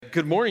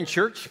Good morning,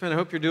 church, and I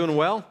hope you're doing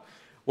well.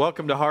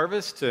 Welcome to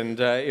Harvest, and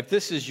if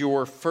this is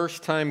your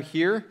first time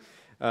here,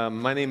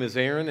 my name is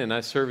Aaron, and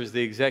I serve as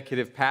the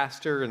executive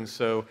pastor, and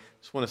so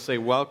just want to say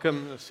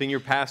welcome. Senior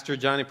pastor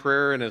Johnny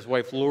Pereira and his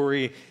wife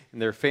Lori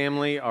and their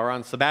family are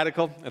on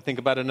sabbatical, I think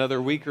about another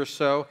week or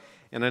so,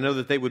 and I know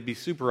that they would be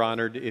super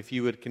honored if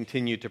you would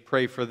continue to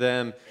pray for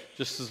them,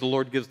 just as the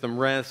Lord gives them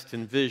rest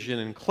and vision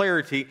and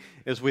clarity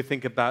as we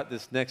think about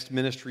this next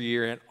ministry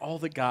year and all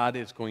that God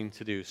is going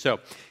to do. So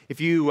if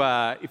you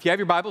have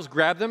your Bibles,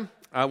 grab them.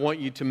 I want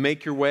you to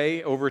make your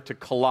way over to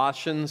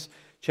Colossians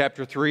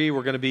chapter 3.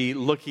 We're going to be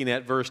looking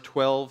at verse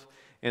 12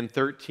 and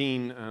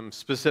 13,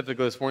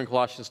 specifically this morning,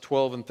 Colossians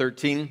 12 and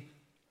 13.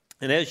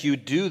 And as you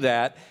do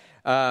that,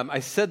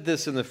 I said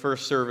this in the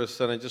first service,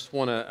 and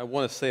I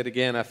want to say it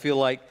again. I feel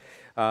like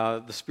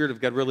the Spirit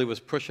of God really was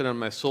pushing on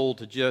my soul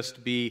to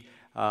just be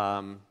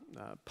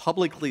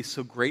publicly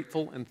so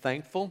grateful and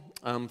thankful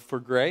for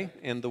Gray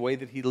and the way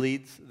that he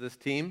leads this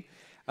team.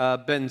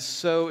 Been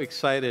so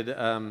excited.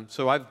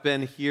 So I've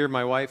been here,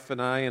 my wife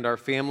and I and our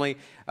family,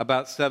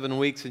 about 7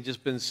 weeks, and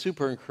just been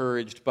super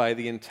encouraged by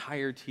the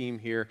entire team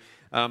here.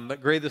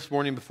 But Gray, this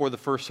morning before the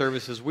first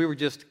services, we were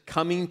just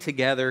coming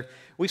together.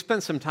 We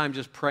spent some time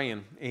just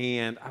praying,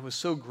 and I was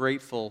so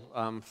grateful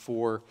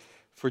for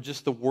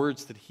just the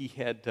words that he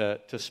had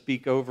to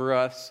speak over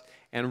us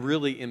and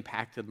really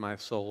impacted my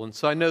soul. And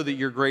so I know that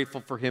you're grateful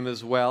for him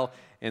as well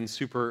and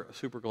super,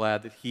 super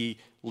glad that he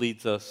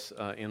leads us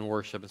in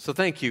worship. And so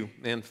thank you,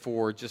 and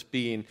for just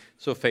being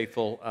so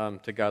faithful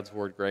to God's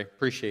word, Gray.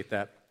 Appreciate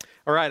that.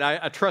 All right,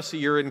 I trust that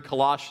you're in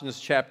Colossians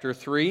chapter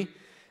 3.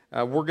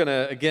 We're going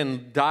to,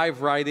 again,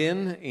 dive right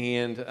in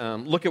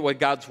and look at what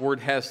God's word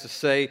has to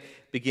say,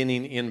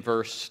 beginning in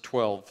verse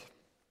 12.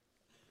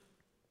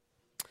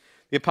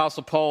 The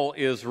Apostle Paul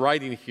is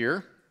writing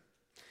here,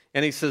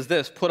 and he says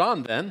this: "Put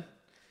on then,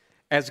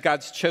 as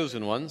God's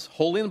chosen ones,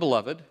 holy and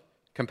beloved,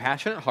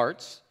 compassionate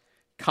hearts,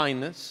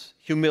 kindness,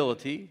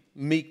 humility,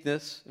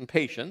 meekness, and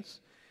patience,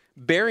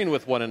 bearing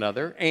with one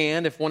another,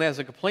 and if one has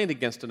a complaint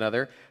against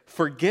another,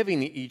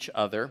 forgiving each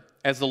other,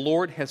 as the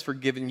Lord has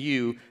forgiven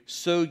you,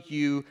 so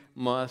you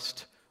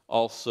must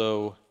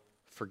also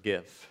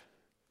forgive."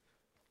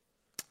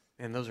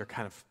 And those are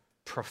kind of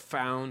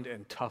profound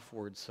and tough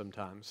words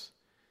sometimes.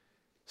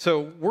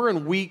 So we're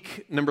in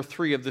week number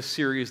 3 of this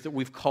series that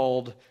we've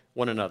called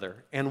One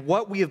Another. And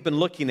what we have been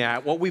looking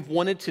at, what we've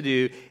wanted to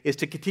do, is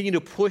to continue to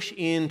push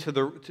into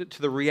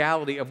the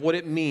reality of what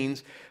it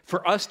means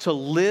for us to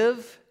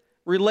live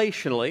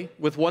relationally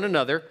with one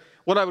another,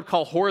 what I would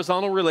call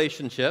horizontal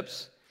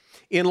relationships,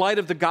 in light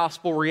of the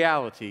gospel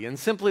reality. And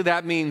simply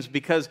that means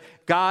because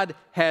God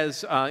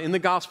has, in the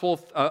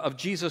gospel of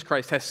Jesus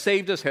Christ, has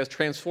saved us, has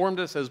transformed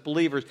us as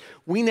believers,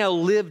 we now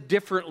live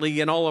differently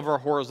in all of our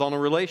horizontal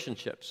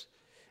relationships.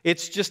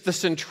 It's just the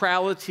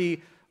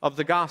centrality of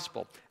the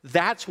gospel.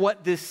 That's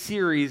what this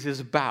series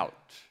is about.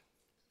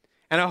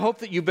 And I hope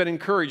that you've been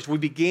encouraged. We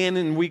began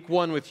in week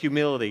 1 with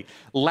humility.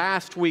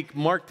 Last week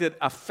marked it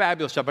a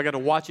fabulous job. I got to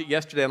watch it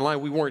yesterday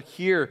online. We weren't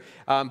here,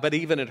 but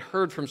even had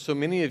heard from so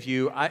many of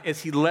you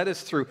as he led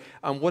us through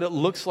what it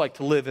looks like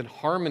to live in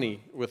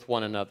harmony with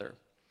one another.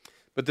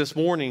 But this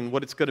morning,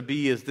 what it's going to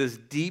be is this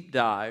deep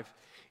dive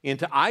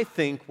into, I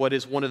think, what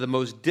is one of the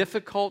most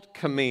difficult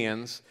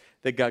commands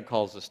that God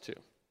calls us to.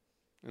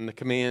 And the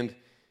command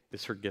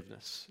is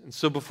forgiveness. And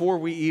so before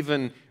we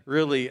even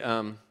really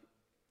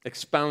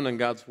expound on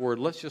God's word,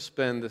 let's just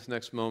spend this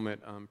next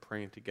moment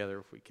praying together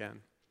if we can.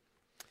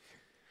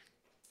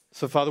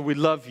 So Father, we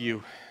love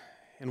you,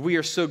 and we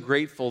are so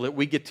grateful that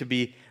we get to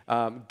be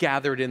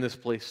gathered in this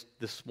place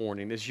this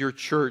morning as your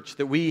church,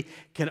 that we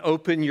can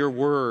open your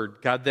word,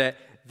 God,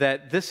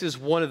 that this is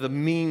one of the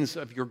means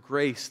of your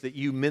grace that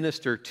you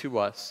minister to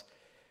us.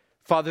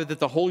 Father, that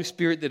the Holy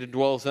Spirit that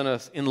dwells in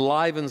us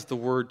enlivens the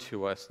word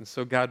to us. And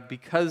so, God,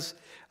 because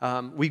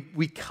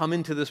we come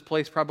into this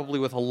place probably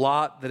with a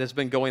lot that has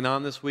been going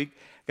on this week,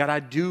 God, I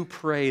do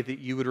pray that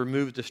you would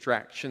remove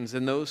distractions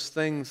and those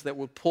things that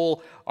would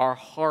pull our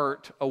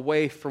heart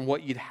away from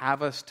what you'd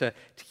have us to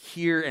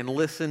hear and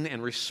listen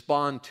and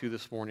respond to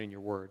this morning in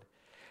your word.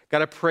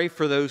 God, I pray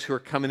for those who are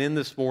coming in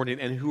this morning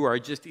and who are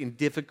just in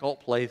difficult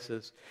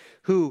places,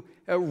 who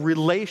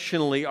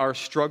relationally are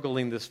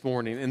struggling this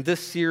morning. And this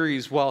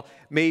series, while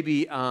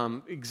maybe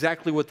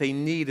exactly what they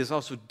need, is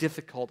also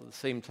difficult at the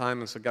same time.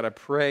 And so, God, I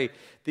pray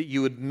that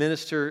you would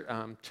minister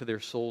to their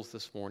souls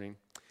this morning.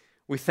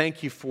 We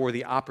thank you for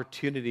the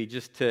opportunity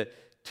just to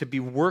be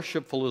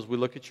worshipful as we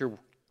look at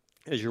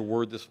your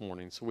word this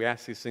morning. So we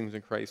ask these things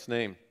in Christ's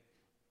name.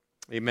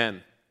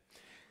 Amen.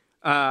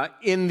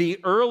 In the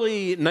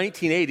early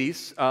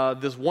 1980s,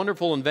 this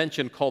wonderful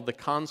invention called the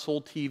console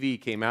TV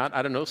came out.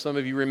 I don't know, some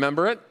of you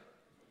remember it.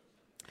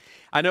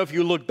 I know if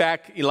you look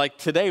back, like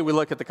today, we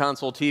look at the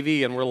console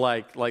TV and we're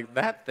like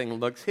that thing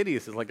looks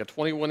hideous. It's like a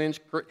 21-inch,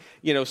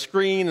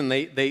 screen, and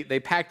they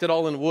packed it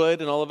all in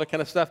wood and all of that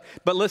kind of stuff.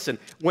 But listen,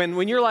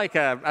 when you're like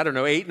a,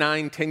 8,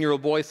 9,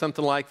 10-year-old boy,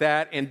 something like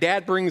that, and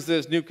Dad brings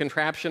this new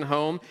contraption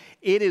home,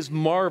 it is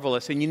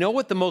marvelous. And you know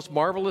what the most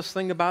marvelous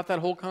thing about that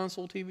whole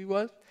console TV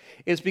was?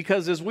 is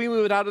because as we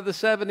moved out of the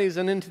 70s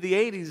and into the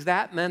 80s,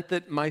 that meant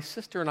that my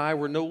sister and I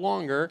were no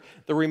longer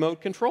the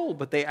remote control,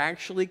 but they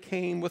actually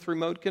came with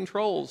remote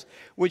controls,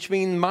 which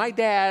means my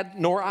dad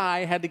nor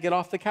I had to get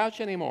off the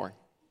couch anymore.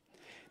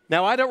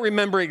 Now, I don't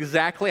remember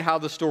exactly how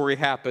the story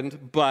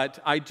happened, but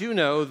I do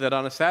know that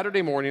on a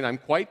Saturday morning, I'm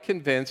quite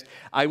convinced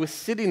I was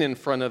sitting in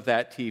front of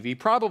that TV,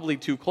 probably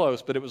too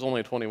close, but it was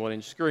only a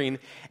 21-inch screen,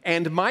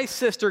 and my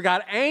sister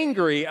got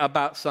angry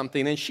about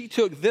something, and she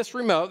took this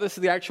remote, this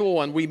is the actual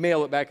one, we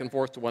mail it back and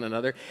forth to one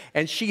another,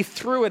 and she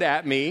threw it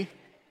at me,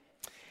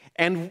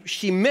 and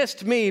she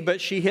missed me,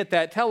 but she hit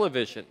that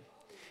television.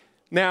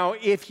 Now,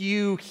 if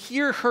you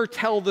hear her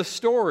tell the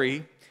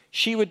story,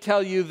 she would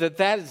tell you that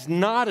that is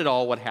not at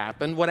all what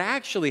happened. What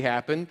actually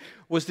happened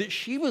was that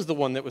she was the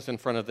one that was in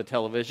front of the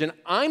television.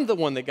 I'm the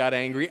one that got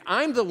angry.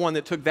 I'm the one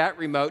that took that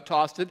remote,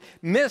 tossed it,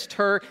 missed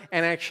her,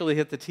 and actually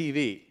hit the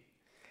TV.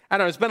 I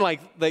don't know, it's been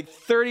like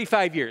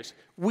 35 years.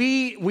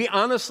 We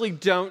honestly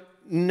don't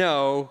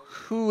know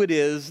who it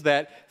is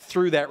that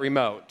threw that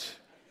remote.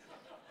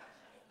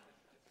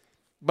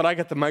 But I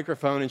got the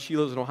microphone, and she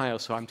lives in Ohio,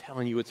 so I'm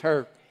telling you it's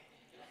her.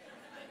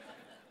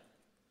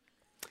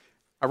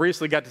 I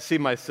recently got to see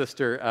my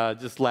sister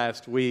just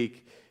last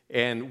week,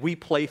 and we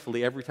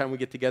playfully, every time we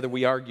get together,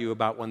 we argue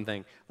about one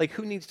thing. Like,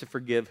 who needs to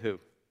forgive who?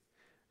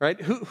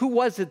 Right? Who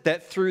was it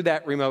that threw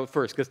that remote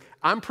first? Because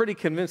I'm pretty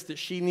convinced that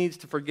she needs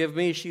to forgive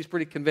me. She's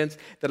pretty convinced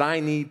that I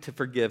need to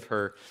forgive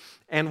her.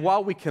 And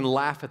while we can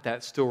laugh at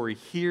that story,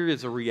 here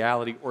is a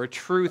reality or a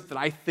truth that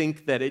I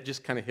think that it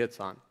just kind of hits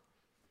on.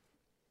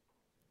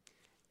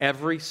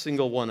 Every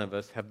single one of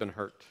us have been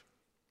hurt.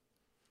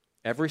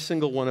 Every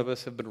single one of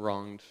us have been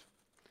wronged.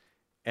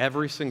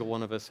 Every single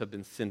one of us have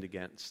been sinned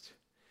against,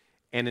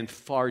 and in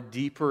far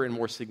deeper and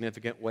more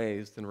significant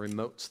ways than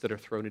remotes that are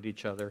thrown at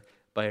each other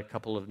by a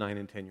couple of 9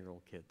 and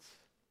 10-year-old kids.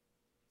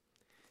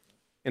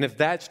 And if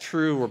that's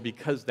true, or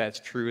because that's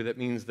true, that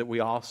means that we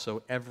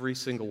also, every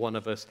single one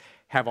of us,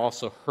 have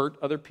also hurt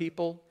other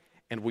people,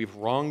 and we've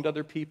wronged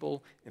other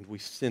people, and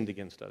we've sinned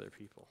against other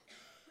people.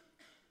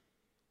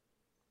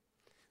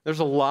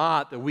 There's a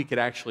lot that we could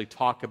actually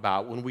talk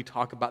about when we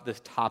talk about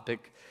this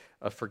topic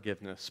of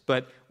forgiveness.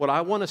 But what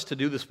I want us to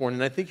do this morning,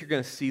 and I think you're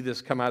going to see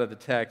this come out of the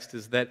text,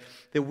 is that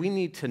we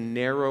need to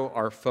narrow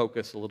our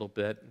focus a little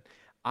bit.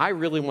 I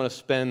really want to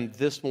spend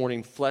this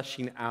morning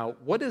fleshing out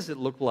what does it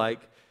look like,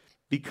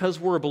 because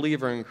we're a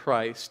believer in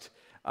Christ,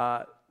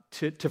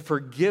 to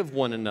forgive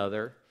one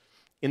another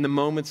in the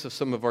moments of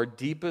some of our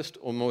deepest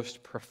or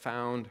most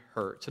profound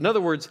hurts. In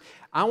other words,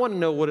 I want to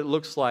know what it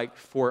looks like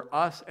for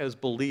us as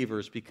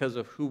believers, because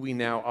of who we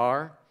now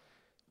are,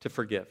 to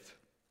forgive.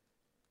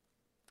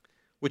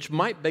 Which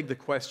might beg the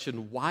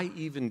question, why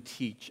even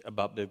teach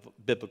about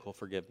biblical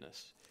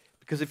forgiveness?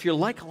 Because if you're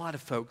like a lot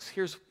of folks,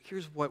 here's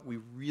what we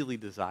really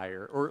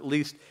desire, or at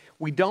least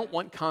we don't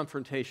want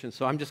confrontation,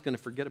 so I'm just going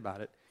to forget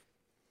about it.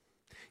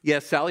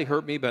 Yes, Sally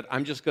hurt me, but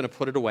I'm just going to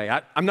put it away.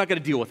 I'm not going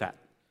to deal with that.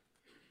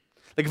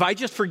 Like if I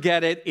just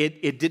forget it,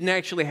 it didn't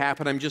actually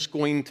happen, I'm just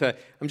going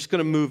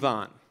to move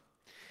on.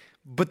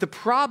 But the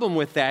problem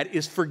with that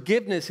is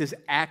forgiveness is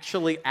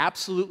actually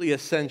absolutely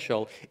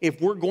essential if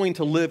we're going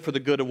to live for the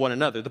good of one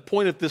another. The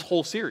point of this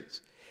whole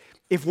series.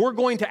 If we're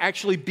going to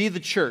actually be the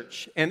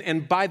church,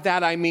 and by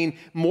that I mean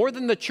more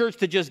than the church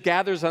that just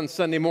gathers on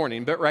Sunday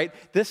morning, but right,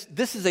 this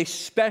is a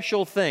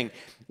special thing.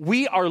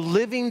 We are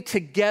living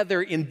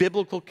together in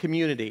biblical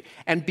community,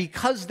 and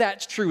because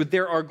that's true,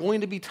 there are going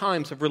to be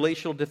times of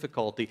relational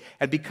difficulty,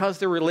 and because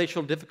there are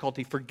relational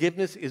difficulty,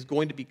 forgiveness is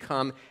going to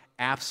become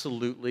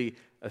absolutely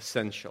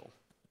essential.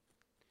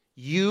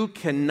 You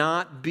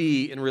cannot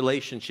be in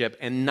relationship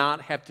and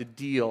not have to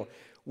deal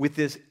with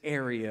this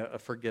area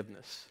of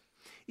forgiveness.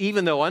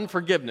 Even though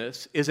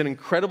unforgiveness is an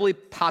incredibly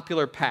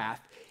popular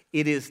path,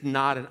 it is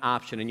not an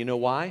option. And you know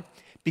why?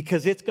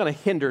 Because it's going to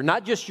hinder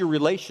not just your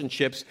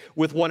relationships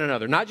with one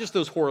another, not just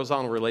those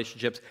horizontal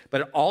relationships,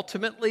 but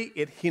ultimately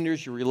it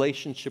hinders your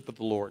relationship with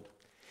the Lord.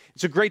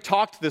 It's a great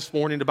talk this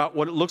morning about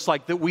what it looks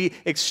like that we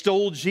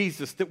extol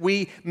Jesus, that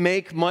we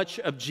make much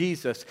of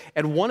Jesus.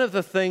 And one of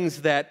the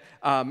things that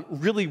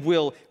really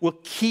will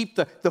keep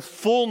the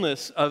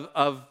fullness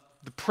of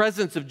the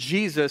presence of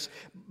Jesus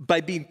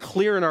by being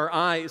clear in our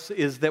eyes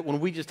is that when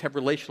we just have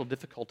relational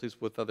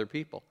difficulties with other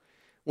people,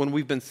 when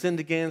we've been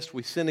sinned against,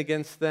 we sin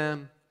against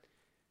them,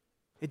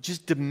 it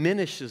just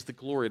diminishes the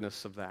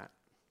gloriness of that.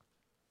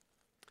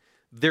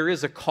 There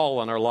is a call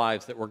on our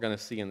lives that we're going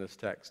to see in this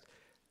text.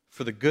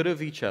 For the good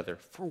of each other,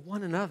 for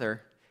one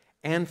another,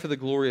 and for the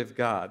glory of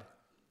God.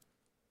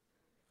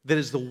 That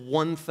is the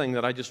one thing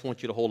that I just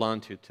want you to hold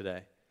on to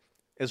today.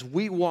 As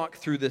we walk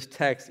through this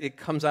text, it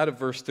comes out of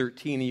verse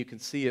 13, and you can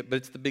see it, but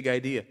it's the big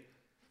idea.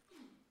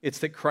 It's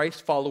that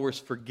Christ followers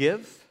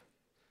forgive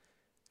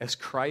as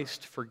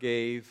Christ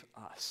forgave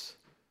us.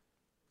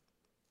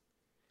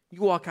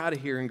 You walk out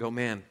of here and go,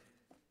 man,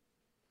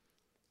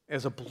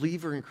 as a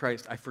believer in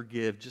Christ, I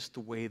forgive just the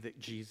way that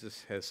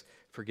Jesus has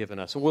forgiven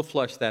us. And we'll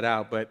flesh that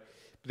out, but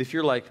if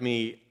you're like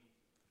me,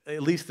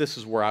 at least this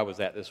is where I was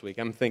at this week.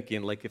 I'm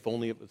thinking, like, if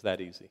only it was that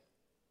easy.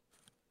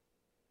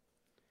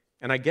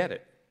 And I get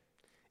it.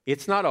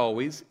 It's not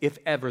always, if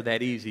ever,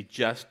 that easy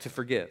just to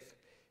forgive.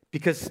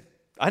 Because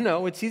I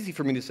know it's easy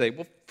for me to say,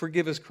 well,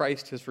 forgive as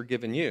Christ has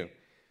forgiven you.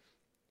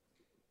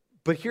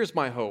 But here's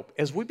my hope.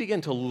 As we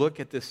begin to look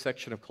at this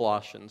section of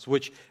Colossians,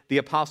 which the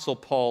Apostle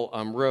Paul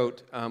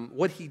wrote,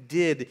 what he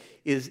did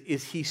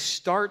is he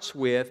starts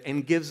with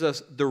and gives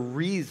us the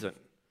reason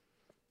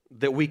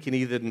that we can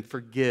even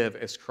forgive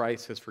as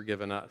Christ has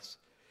forgiven us.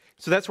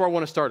 So that's where I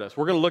want to start us.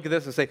 We're going to look at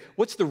this and say,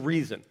 what's the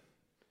reason?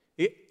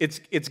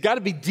 It's got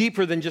to be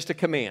deeper than just a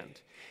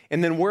command.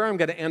 And then where I'm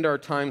going to end our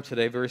time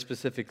today very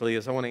specifically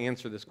is I want to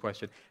answer this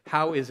question.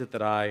 How is it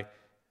that I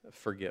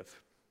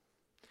forgive?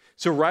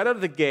 So right out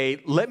of the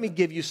gate, let me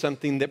give you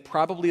something that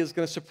probably is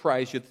going to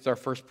surprise you. That's our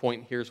first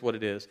point. Here's what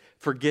it is.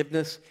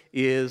 Forgiveness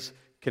is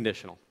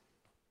conditional.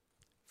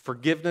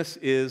 Forgiveness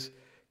is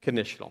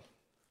conditional.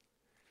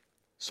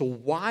 So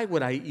why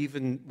would I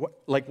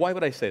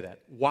say that?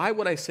 Why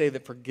would I say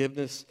that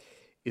forgiveness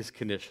is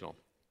conditional?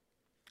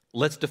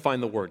 Let's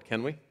define the word,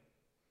 can we?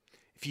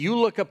 If you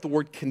look up the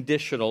word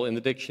conditional in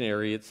the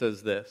dictionary, it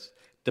says this: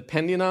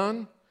 depending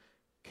on,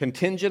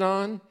 contingent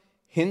on,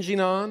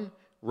 hinging on,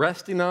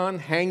 resting on,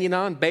 hanging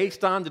on,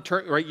 based on,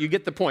 right? You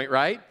get the point,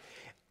 right?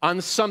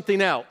 On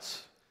something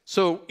else.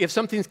 So if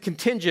something's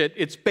contingent,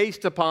 it's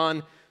based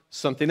upon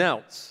something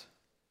else.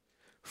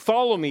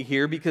 Follow me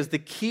here, because the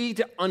key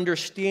to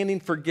understanding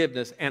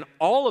forgiveness and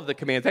all of the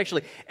commands,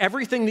 actually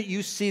everything that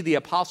you see the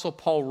Apostle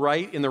Paul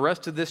write in the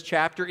rest of this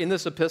chapter, in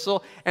this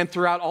epistle, and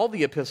throughout all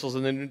the epistles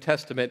in the New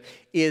Testament,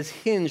 is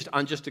hinged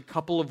on just a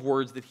couple of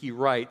words that he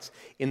writes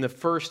in the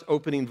first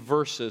opening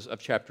verses of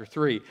chapter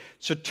 3.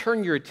 So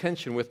turn your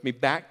attention with me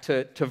back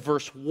to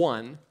verse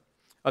 1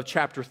 of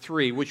chapter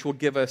 3, which will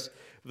give us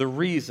the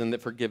reason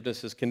that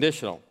forgiveness is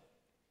conditional.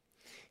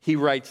 He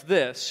writes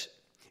this: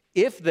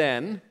 if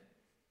then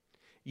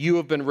you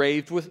have been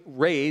raised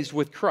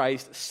with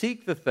Christ,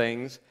 seek the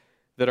things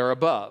that are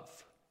above,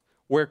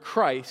 where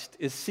Christ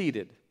is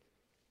seated.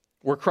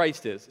 Where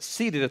Christ is,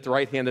 seated at the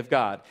right hand of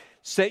God.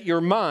 Set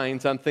your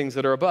minds on things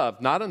that are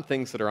above, not on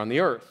things that are on the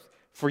earth.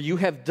 For you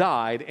have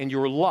died, and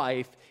your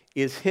life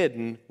is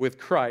hidden with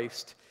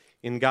Christ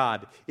in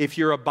God. If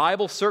you're a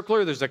Bible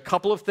circler, there's a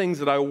couple of things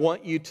that I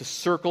want you to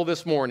circle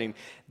this morning.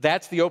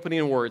 That's the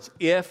opening words.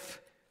 If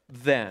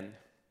then.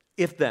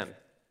 If then.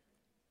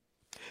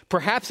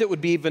 Perhaps it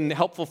would be even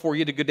helpful for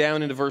you to go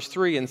down into verse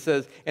 3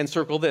 and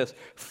circle this: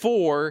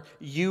 for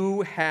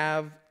you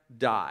have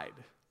died.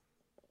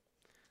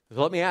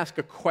 So let me ask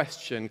a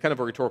question, kind of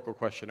a rhetorical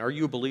question. Are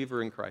you a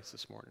believer in Christ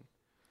this morning?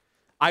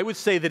 I would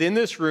say that in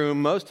this room,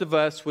 most of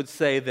us would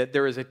say that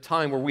there is a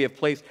time where we have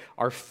placed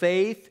our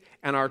faith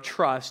and our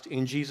trust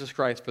in Jesus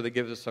Christ for the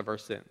forgiveness of our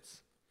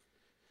sins.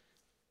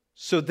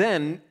 So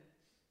then,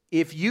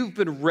 if you've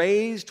been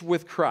raised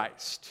with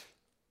Christ,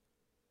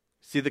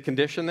 see the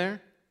condition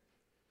there?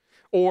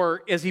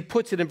 Or, as he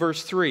puts it in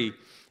verse 3,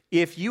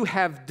 if you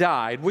have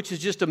died, which is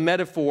just a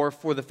metaphor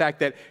for the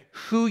fact that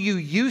who you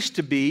used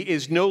to be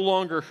is no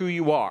longer who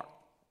you are.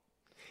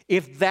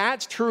 If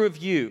that's true of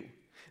you,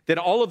 that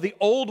all of the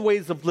old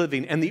ways of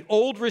living and the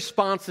old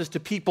responses to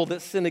people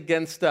that sin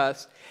against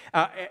us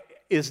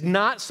is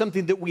not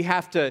something that we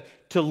have to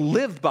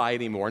live by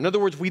anymore. In other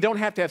words, we don't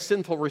have to have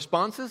sinful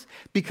responses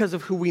because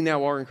of who we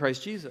now are in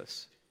Christ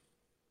Jesus.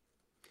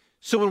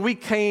 So when we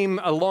came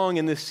along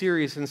in this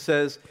series and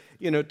says,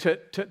 to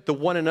the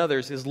one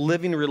another's is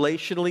living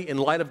relationally in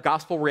light of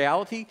gospel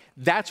reality,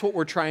 that's what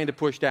we're trying to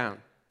push down.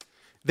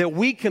 That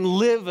we can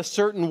live a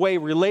certain way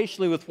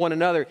relationally with one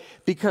another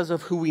because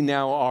of who we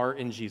now are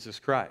in Jesus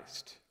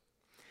Christ.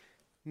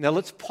 Now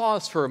let's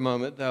pause for a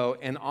moment, though,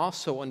 and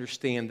also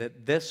understand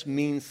that this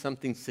means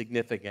something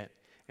significant,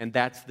 and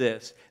that's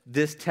this.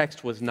 This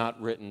text was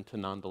not written to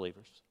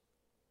non-believers.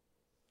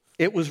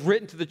 It was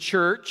written to the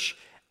church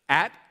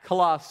at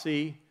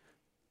Colossae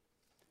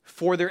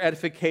for their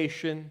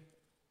edification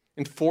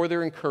and for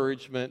their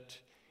encouragement,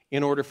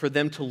 in order for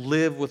them to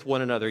live with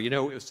one another.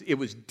 It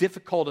was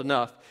difficult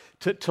enough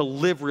to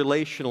live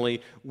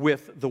relationally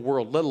with the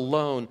world, let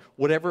alone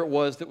whatever it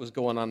was that was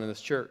going on in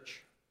this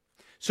church.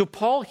 So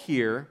Paul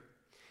here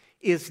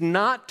is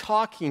not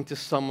talking to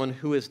someone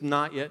who has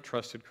not yet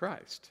trusted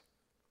Christ.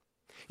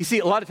 You see,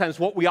 a lot of times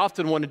what we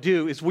often want to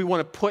do is we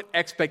want to put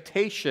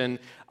expectation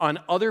on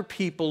other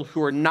people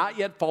who are not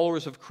yet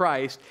followers of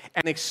Christ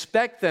and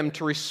expect them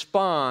to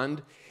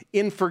respond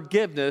in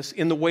forgiveness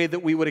in the way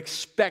that we would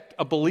expect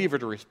a believer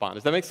to respond.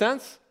 Does that make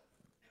sense?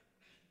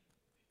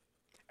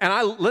 And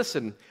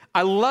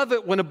I love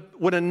it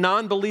when a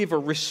non-believer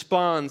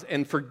responds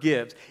and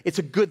forgives. It's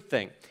a good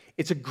thing.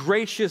 It's a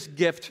gracious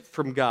gift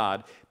from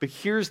God. But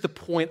here's the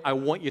point I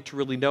want you to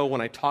really know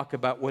when I talk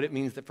about what it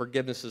means that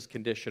forgiveness is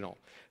conditional.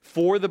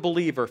 For the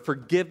believer,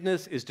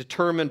 forgiveness is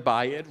determined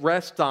by, it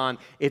rests on,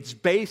 it's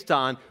based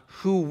on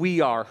who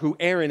we are, who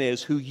Aaron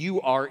is, who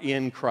you are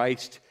in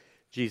Christ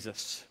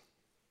Jesus.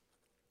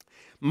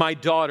 My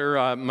daughter,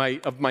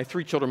 of my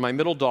three children, my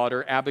middle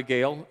daughter,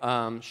 Abigail,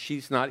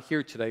 she's not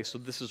here today, so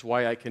this is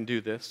why I can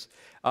do this,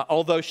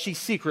 although she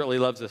secretly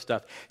loves this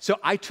stuff. So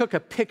I took a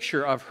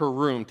picture of her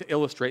room to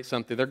illustrate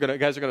something.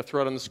 Guys are going to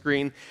throw it on the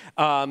screen.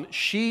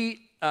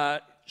 She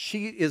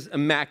she is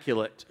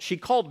immaculate. She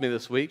called me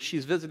this week.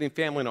 She's visiting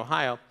family in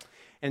Ohio,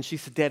 and she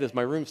said, Dad, is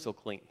my room still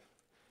clean?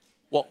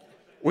 Well,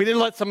 we didn't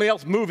let somebody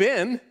else move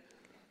in,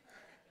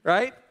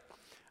 right?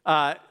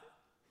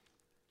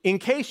 In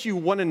case you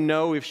want to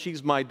know if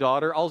she's my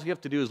daughter, all you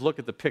have to do is look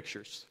at the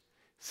pictures.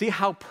 See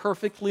how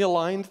perfectly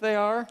aligned they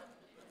are?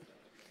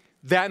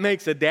 That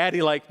makes a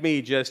daddy like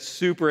me just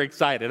super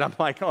excited. I'm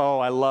like, oh,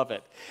 I love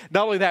it.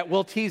 Not only that,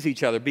 we'll tease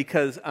each other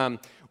because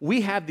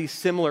we have these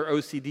similar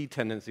OCD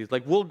tendencies.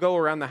 Like we'll go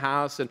around the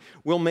house and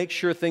we'll make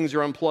sure things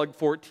are unplugged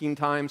 14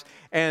 times.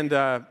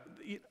 And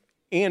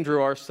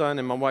Andrew, our son,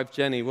 and my wife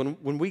Jenny,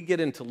 when we get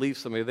in to leave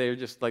somebody, they're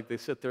just like, they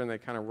sit there and they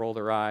kind of roll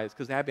their eyes.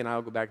 Because Abby and I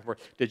will go back and forth.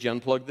 Did you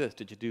unplug this?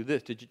 Did you do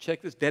this? Did you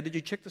check this? Dad, did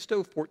you check the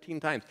stove 14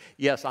 times?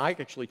 Yes, I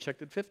actually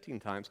checked it 15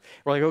 times.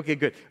 We're like, okay,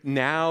 good.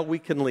 Now we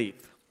can leave.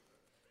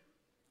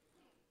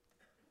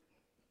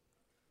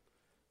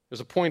 There's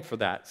a point for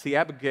that. See,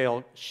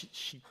 Abigail,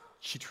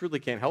 she truly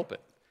can't help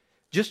it.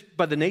 Just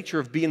by the nature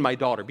of being my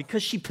daughter,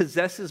 because she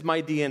possesses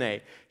my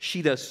DNA,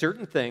 she does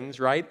certain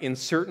things, right, in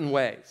certain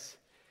ways.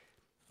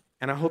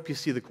 And I hope you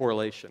see the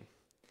correlation.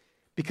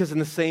 Because in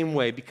the same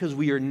way, because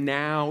we are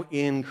now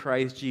in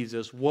Christ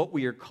Jesus, what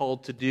we are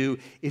called to do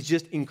is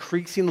just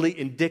increasingly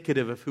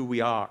indicative of who we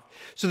are.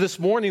 So this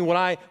morning, when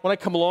I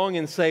come along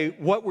and say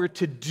what we're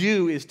to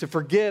do is to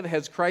forgive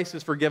as Christ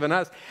has forgiven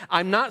us,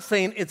 I'm not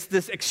saying it's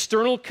this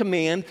external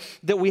command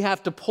that we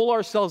have to pull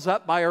ourselves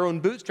up by our own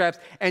bootstraps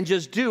and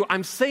just do.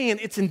 I'm saying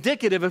it's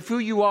indicative of who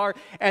you are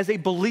as a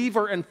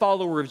believer and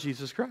follower of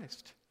Jesus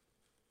Christ.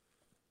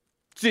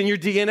 It's in your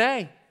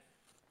DNA.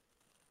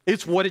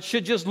 It's what it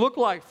should just look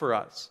like for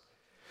us.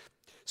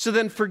 So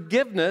then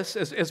forgiveness,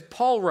 as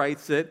Paul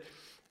writes it,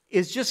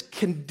 is just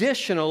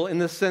conditional in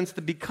the sense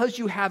that because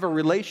you have a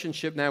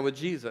relationship now with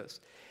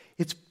Jesus,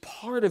 it's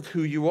part of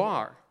who you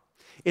are.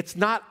 It's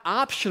not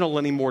optional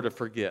anymore to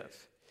forgive.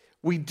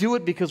 We do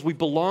it because we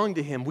belong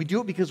to Him. We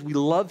do it because we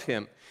love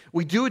Him.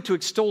 We do it to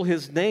extol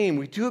His name.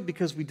 We do it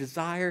because we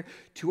desire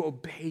to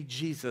obey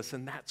Jesus.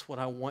 And that's what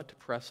I want to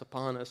press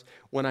upon us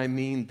when I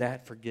mean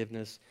that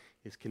forgiveness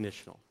is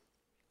conditional.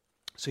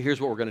 So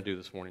here's what we're going to do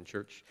this morning,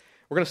 church.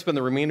 We're going to spend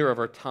the remainder of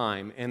our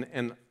time,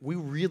 and we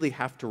really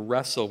have to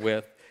wrestle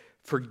with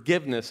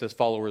forgiveness as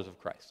followers of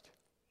Christ.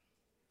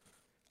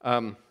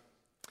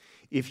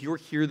 If you're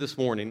here this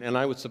morning, and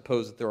I would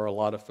suppose that there are a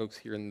lot of folks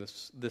here in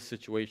this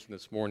situation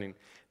this morning,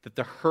 that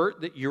the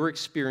hurt that you're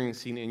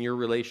experiencing in your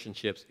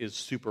relationships is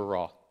super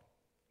raw.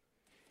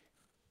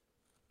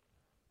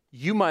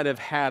 You might have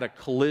had a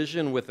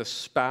collision with a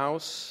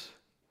spouse,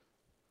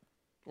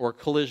 or a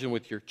collision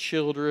with your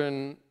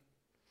children,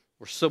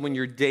 or someone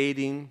you're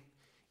dating,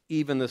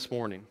 even this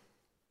morning.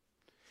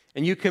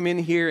 And you come in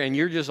here and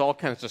you're just all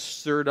kinds of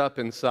stirred up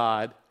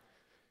inside,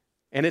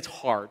 and it's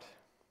hard.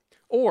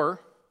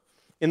 Or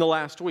in the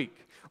last week,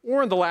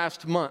 or in the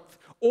last month,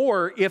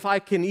 or if I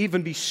can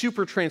even be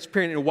super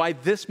transparent in why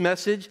this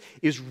message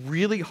is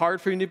really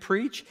hard for me to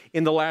preach,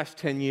 in the last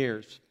 10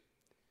 years.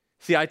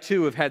 See, I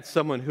too have had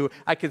someone who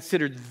I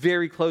considered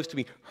very close to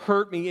me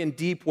hurt me in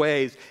deep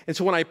ways. And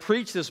so when I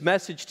preach this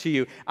message to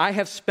you, I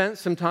have spent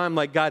some time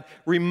like, God,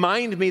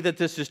 remind me that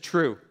this is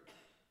true.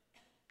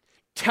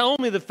 Tell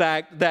me the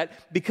fact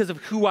that because of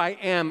who I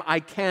am, I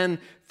can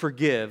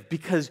forgive.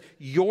 Because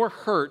your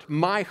hurt,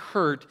 my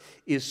hurt,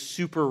 is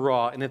super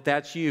raw. And if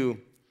that's you,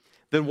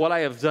 then what I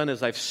have done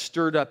is I've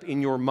stirred up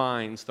in your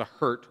minds the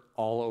hurt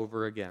all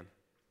over again.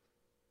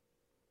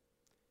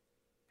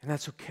 And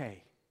that's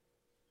okay.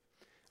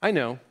 I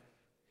know.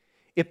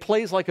 It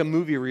plays like a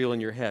movie reel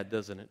in your head,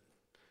 doesn't it?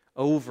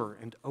 Over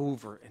and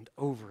over and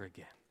over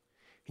again.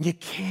 And you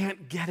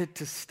can't get it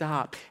to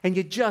stop. And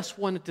you just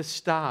want it to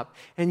stop.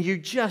 And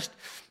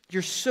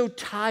you're so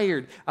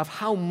tired of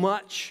how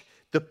much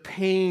the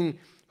pain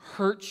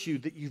hurts you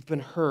that you've been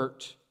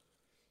hurt.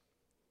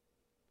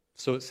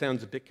 So it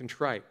sounds a bit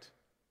contrite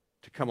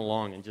to come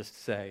along and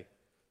just say,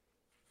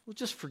 well,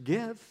 just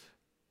forgive.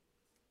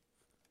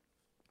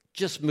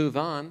 Just move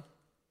on.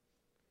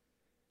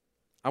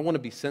 I want to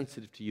be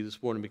sensitive to you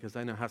this morning because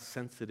I know how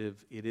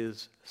sensitive it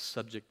is a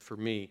subject for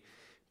me.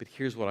 But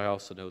here's what I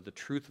also know. The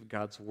truth of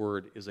God's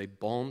word is a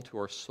balm to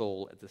our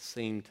soul at the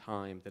same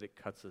time that it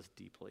cuts us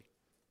deeply.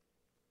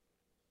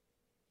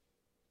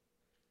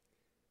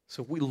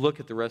 So if we look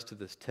at the rest of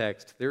this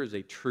text, there is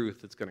a truth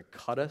that's going to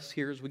cut us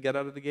here as we get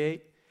out of the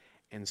gate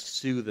and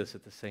soothe us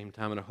at the same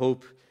time. And I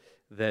hope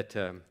that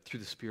through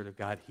the Spirit of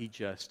God, He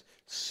just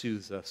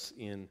soothes us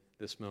in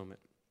this moment.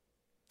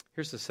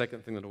 Here's the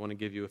second thing that I want to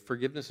give you. If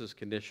forgiveness is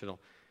conditional,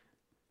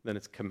 then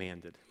it's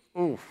commanded.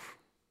 Oof,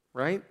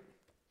 right?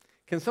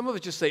 Can some of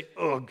us just say,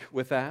 ugh,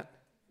 with that?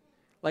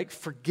 Like,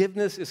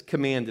 forgiveness is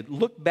commanded.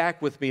 Look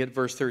back with me at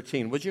verse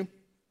 13, would you?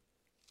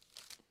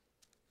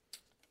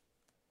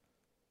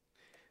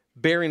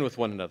 Bearing with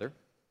one another.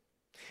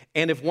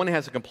 And if one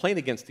has a complaint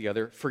against the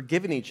other,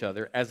 forgiving each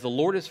other, as the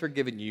Lord has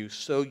forgiven you,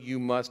 so you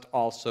must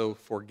also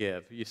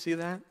forgive. You see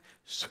that?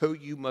 So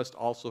you must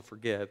also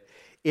forgive.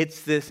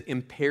 It's this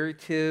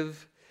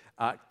imperative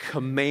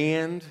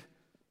command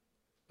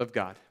of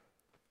God.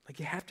 Like,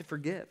 you have to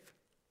forgive.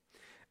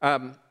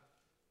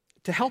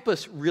 To help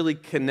us really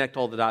connect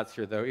all the dots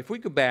here, though, if we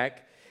go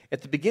back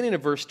at the beginning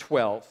of verse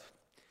 12,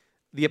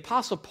 the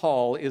Apostle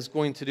Paul is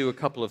going to do a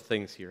couple of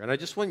things here. And I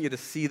just want you to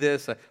see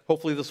this.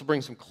 Hopefully this will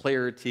bring some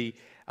clarity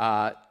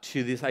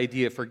to this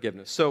idea of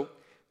forgiveness. So,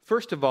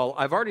 first of all,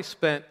 I've already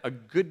spent a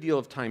good deal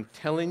of time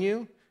telling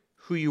you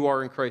who you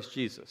are in Christ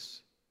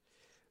Jesus.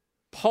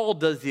 Paul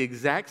does the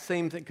exact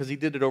same thing, because he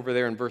did it over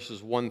there in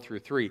verses 1 through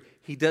 3.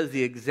 He does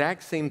the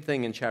exact same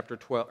thing in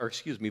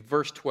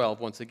verse 12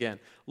 once again.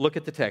 Look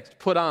at the text.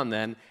 Put on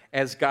then,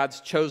 as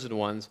God's chosen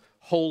ones,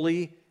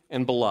 holy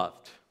and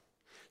beloved.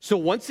 So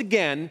once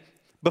again,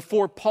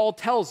 before Paul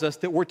tells us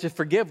that we're to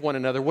forgive one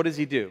another, what does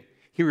he do?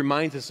 He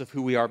reminds us of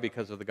who we are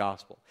because of the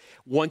gospel.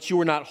 Once you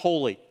were not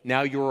holy,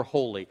 now you are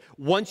holy.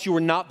 Once you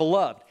were not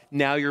beloved,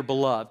 now you're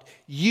beloved.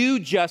 You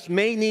just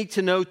may need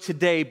to know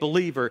today,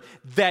 believer,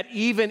 that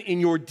even in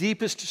your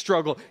deepest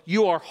struggle,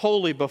 you are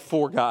holy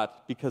before God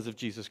because of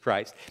Jesus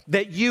Christ.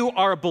 That you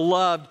are a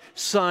beloved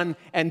son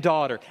and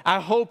daughter. I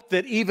hope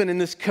that even in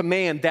this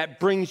command, that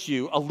brings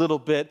you a little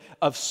bit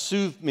of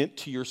soothment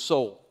to your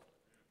soul.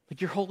 Like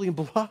you're holy and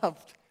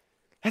beloved.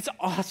 That's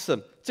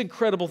awesome. It's an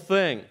incredible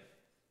thing.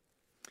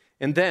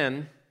 And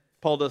then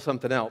Paul does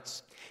something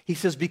else. He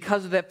says,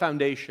 because of that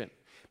foundation,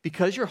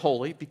 because you're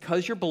holy,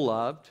 because you're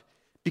beloved,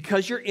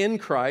 because you're in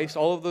Christ,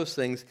 all of those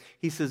things,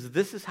 he says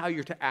this is how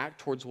you're to act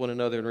towards one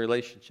another in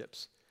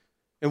relationships.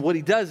 And what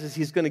he does is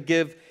he's going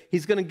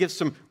to give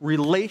some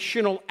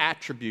relational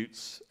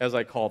attributes, as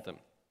I call them.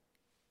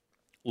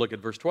 Look at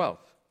verse 12.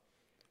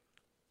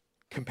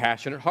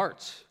 Compassionate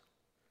hearts,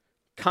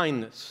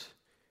 kindness,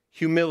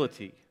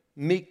 humility,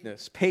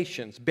 meekness,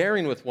 patience,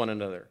 bearing with one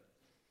another.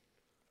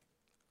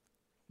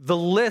 The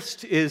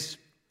list is,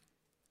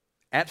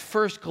 at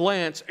first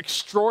glance,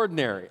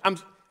 extraordinary.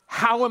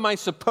 How am I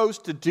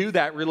supposed to do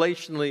that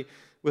relationally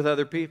with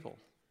other people?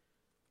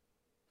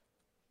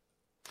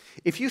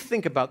 If you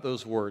think about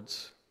those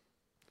words,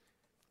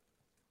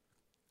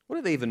 what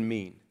do they even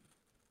mean?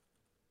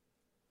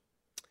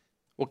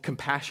 Well,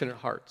 compassionate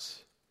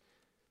hearts.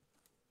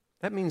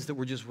 That means that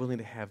we're just willing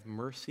to have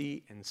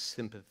mercy and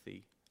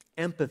sympathy,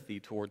 empathy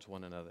towards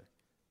one another.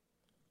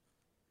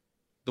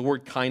 The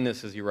word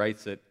kindness, as he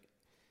writes it,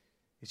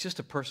 it's just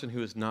a person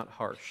who is not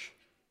harsh.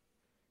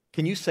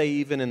 Can you say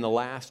even in the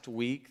last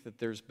week that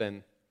there's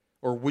been,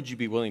 or would you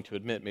be willing to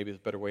admit, maybe it's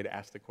a better way to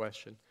ask the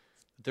question,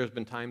 that there's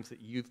been times that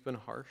you've been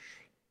harsh?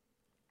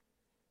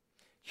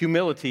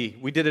 Humility,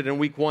 we did it in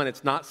week 1.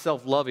 It's not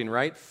self-loving,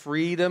 right?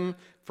 Freedom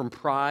from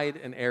pride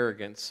and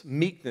arrogance.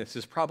 Meekness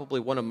is probably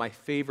one of my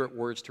favorite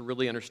words to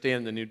really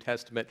understand the New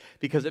Testament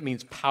because it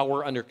means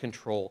power under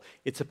control.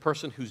 It's a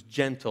person who's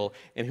gentle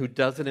and who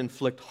doesn't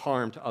inflict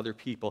harm to other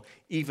people,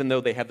 even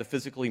though they have the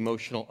physical,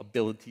 emotional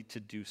ability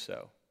to do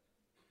so.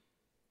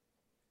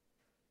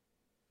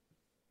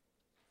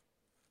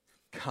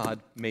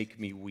 God, make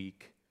me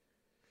weak.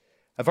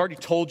 I've already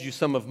told you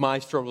some of my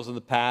struggles in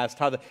the past,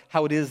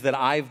 how it is that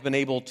I've been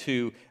able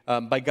to,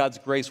 by God's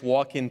grace,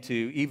 walk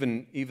into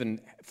even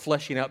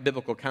fleshing out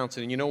biblical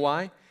counseling. You know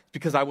why? It's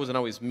because I wasn't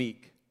always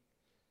meek.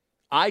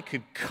 I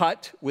could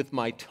cut with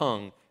my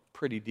tongue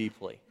pretty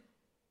deeply.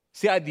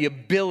 See, I had the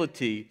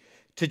ability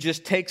to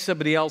just take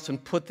somebody else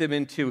and put them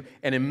into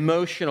an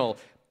emotional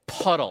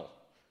puddle.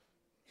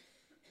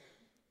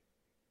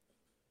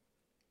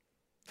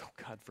 Oh,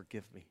 God,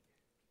 forgive me.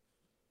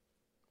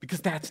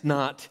 Because that's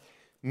not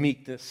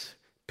meekness.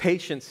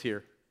 Patience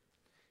here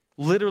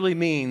literally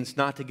means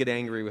not to get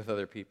angry with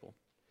other people.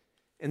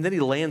 And then he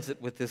lands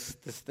it with this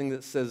thing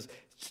that says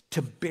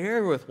to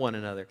bear with one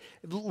another.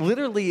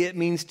 Literally, it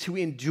means to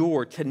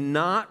endure, to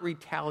not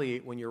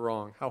retaliate when you're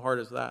wrong. How hard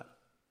is that?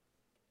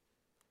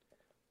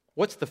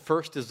 What's the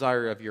first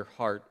desire of your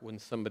heart when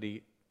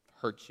somebody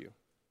hurts you?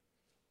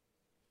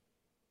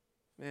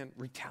 Man,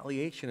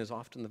 retaliation is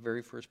often the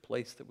very first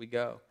place that we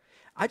go.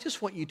 I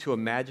just want you to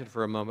imagine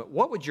for a moment,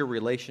 what would your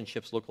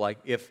relationships look like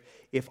if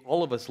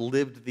all of us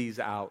lived these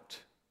out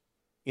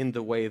in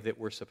the way that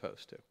we're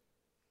supposed to?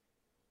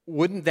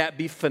 Wouldn't that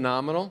be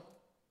phenomenal?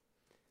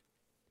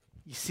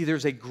 You see,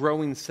 there's a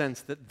growing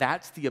sense that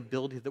that's the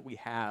ability that we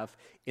have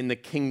in the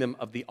kingdom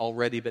of the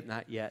already but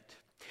not yet.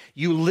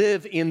 You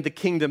live in the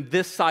kingdom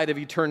this side of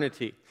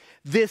eternity.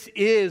 This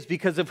is,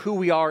 because of who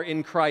we are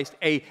in Christ,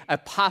 a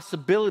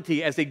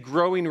possibility as a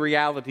growing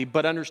reality.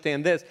 But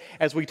understand this,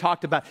 as we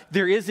talked about,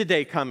 there is a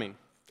day coming.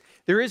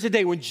 There is a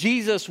day when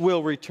Jesus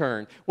will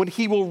return, when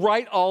he will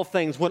right all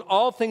things, when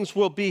all things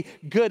will be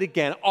good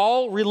again.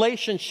 All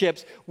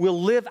relationships will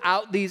live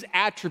out these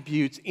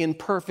attributes in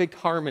perfect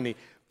harmony.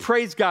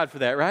 Praise God for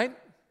that, right?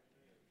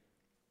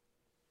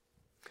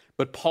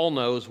 But Paul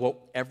knows what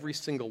every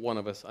single one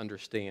of us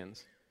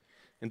understands,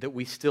 and that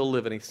we still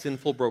live in a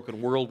sinful, broken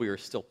world. We are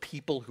still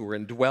people who are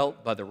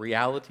indwelt by the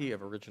reality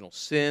of original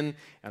sin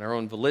and our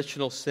own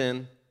volitional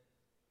sin.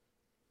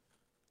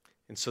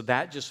 And so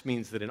that just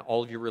means that in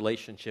all of your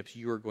relationships,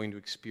 you are going to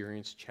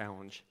experience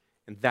challenge.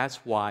 And that's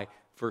why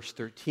verse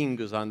 13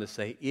 goes on to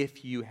say,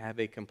 if you have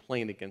a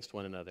complaint against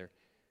one another,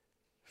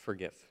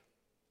 forgive.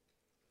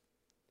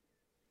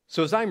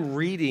 So as I'm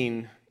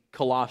reading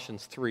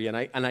Colossians 3,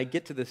 and I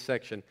get to this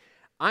section,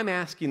 I'm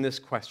asking this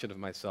question of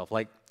myself,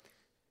 like,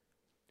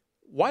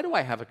 why do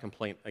I have a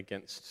complaint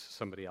against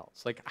somebody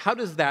else? Like, how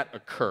does that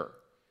occur?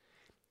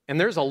 And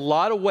there's a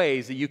lot of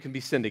ways that you can be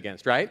sinned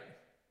against, right?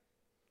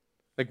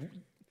 Like,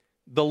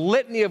 the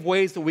litany of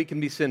ways that we can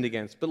be sinned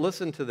against. But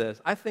listen to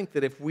this. I think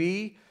that if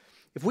we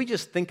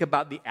just think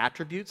about the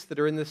attributes that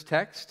are in this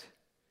text,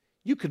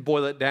 you could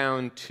boil it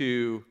down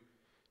to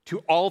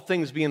all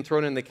things being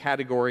thrown in the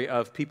category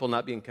of people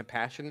not being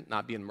compassionate,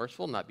 not being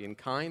merciful, not being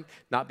kind,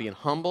 not being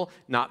humble,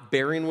 not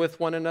bearing with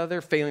one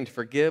another, failing to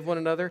forgive one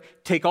another.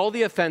 Take all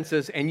the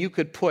offenses, and you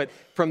could put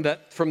from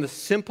the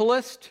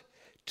simplest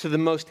to the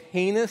most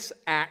heinous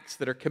acts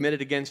that are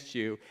committed against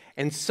you,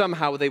 and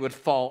somehow they would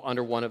fall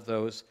under one of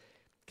those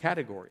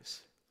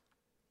categories.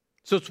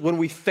 So it's when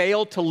we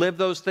fail to live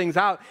those things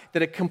out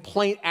that a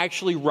complaint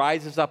actually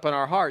rises up in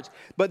our hearts.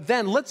 But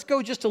then let's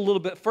go just a little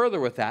bit further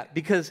with that,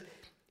 because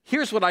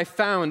here's what I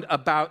found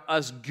about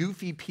us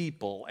goofy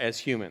people as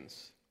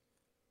humans.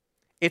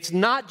 It's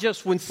not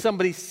just when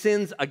somebody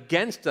sins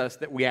against us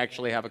that we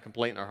actually have a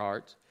complaint in our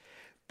hearts,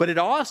 but it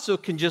also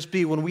can just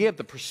be when we have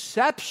the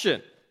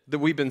perception that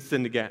we've been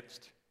sinned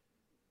against.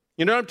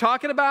 You know what I'm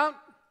talking about?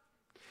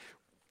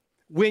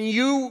 When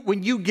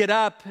you get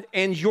up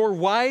and your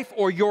wife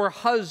or your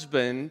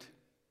husband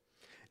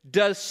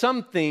does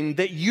something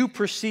that you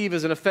perceive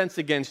as an offense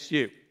against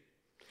you,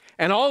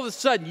 and all of a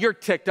sudden you're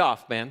ticked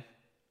off, man.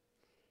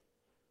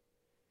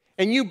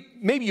 And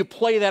maybe you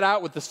play that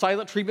out with the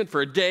silent treatment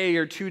for a day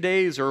or 2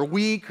 days or a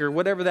week or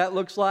whatever that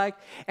looks like,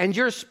 and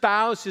your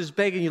spouse is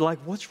begging you like,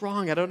 what's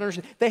wrong? I don't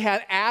understand. They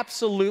have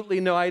absolutely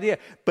no idea.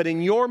 But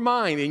in your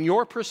mind, in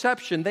your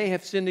perception, they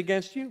have sinned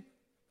against you.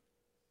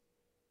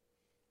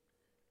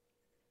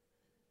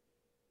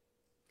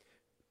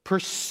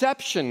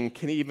 Perception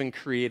can even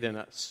create in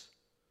us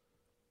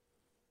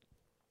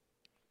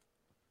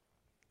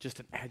just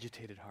an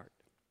agitated heart.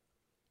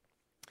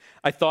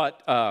 I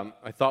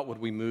thought when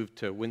we moved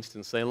to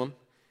Winston-Salem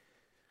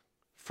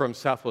from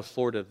Southwest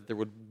Florida, there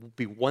would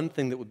be one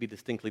thing that would be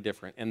distinctly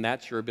different, and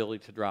that's your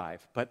ability to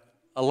drive. But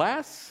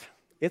alas,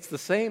 it's the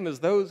same as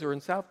those who are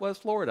in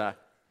Southwest Florida.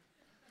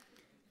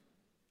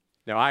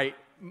 Now,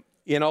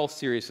 in all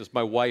seriousness,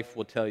 my wife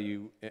will tell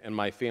you, and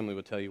my family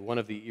will tell you, one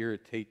of the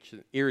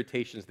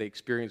irritations they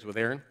experience with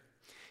Aaron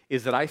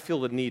is that I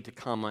feel the need to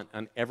comment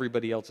on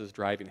everybody else's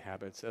driving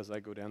habits as I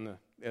go down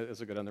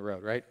the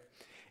road, right?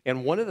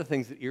 And one of the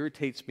things that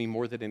irritates me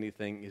more than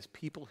anything is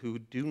people who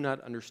do not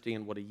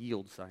understand what a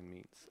yield sign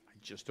means. I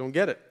just don't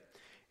get it.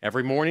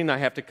 Every morning I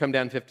have to come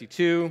down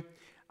 52.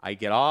 I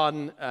get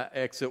on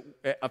exit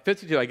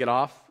 52. I get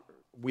off.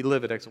 We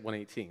live at exit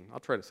 118. I'll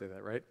try to say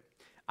that right.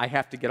 I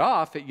have to get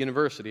off at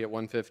University at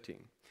 115.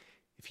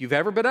 If you've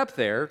ever been up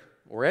there,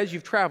 or as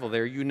you've traveled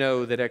there, you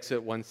know that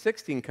exit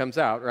 116 comes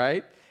out,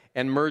 right,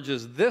 and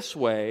merges this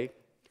way,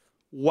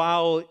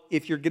 while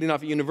if you're getting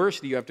off at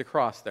University, you have to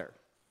cross there.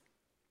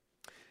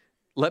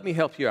 Let me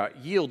help you out.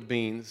 Yield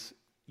means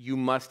you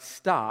must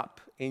stop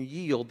and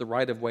yield the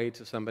right of way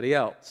to somebody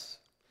else.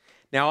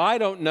 Now, I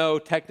don't know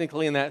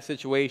technically in that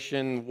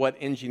situation what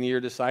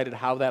engineer decided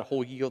how that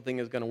whole yield thing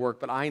is going to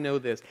work, but I know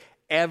this.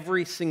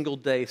 Every single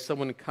day,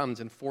 someone comes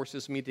and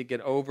forces me to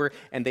get over,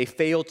 and they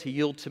fail to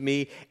yield to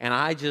me, and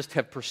I just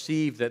have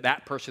perceived that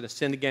that person has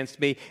sinned against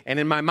me, and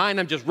in my mind,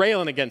 I'm just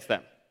railing against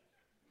them.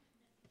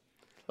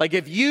 Like,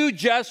 if you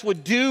just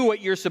would do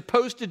what you're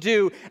supposed to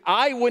do,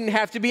 I wouldn't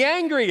have to be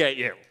angry at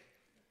you.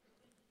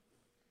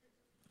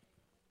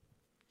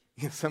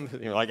 Some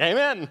of you are like,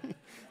 amen.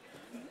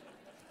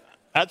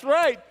 That's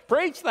right.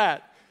 Preach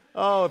that.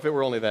 Oh, if it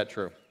were only that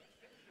true.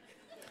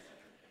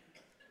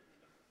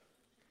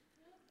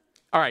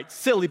 All right,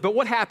 silly, but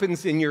what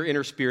happens in your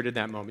inner spirit in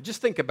that moment? Just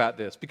think about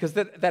this, because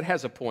that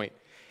has a point.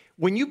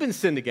 When you've been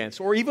sinned against,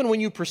 or even when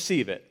you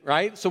perceive it,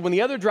 right? So when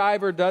the other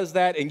driver does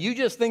that, and you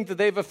just think that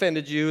they've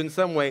offended you in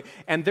some way,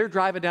 and they're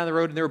driving down the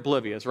road and they're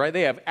oblivious, right?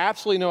 They have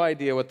absolutely no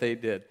idea what they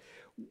did.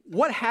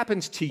 What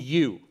happens to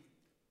you?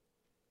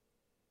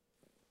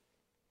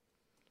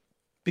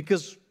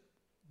 Because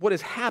what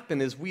has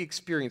happened is we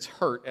experience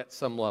hurt at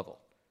some level.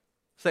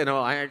 Say,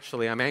 no,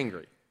 I'm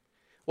angry.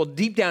 Well,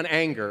 deep down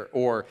anger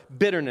or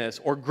bitterness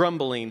or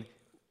grumbling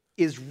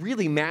is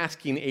really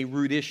masking a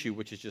root issue,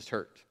 which is just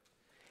hurt.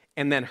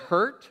 And then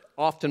hurt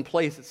often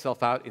plays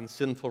itself out in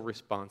sinful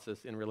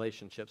responses in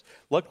relationships.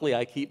 Luckily,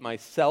 I keep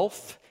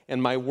myself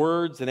and my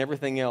words and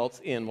everything else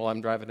in while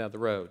I'm driving down the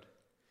road.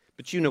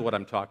 But you know what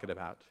I'm talking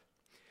about.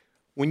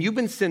 When you've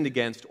been sinned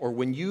against, or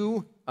when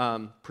you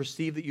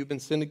perceive that you've been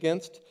sinned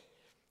against,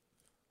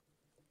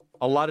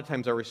 a lot of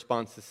times our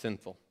response is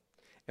sinful.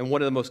 And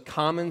one of the most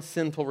common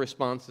sinful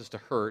responses to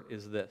hurt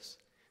is this.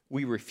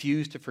 We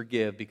refuse to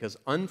forgive because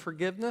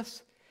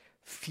unforgiveness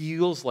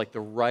feels like the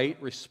right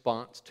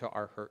response to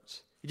our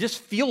hurts. It just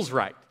feels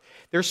right.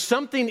 There's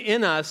something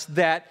in us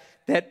that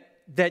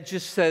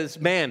just says,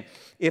 man,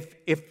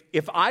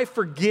 if I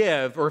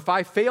forgive, or if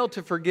I fail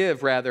to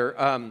forgive,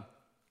 rather,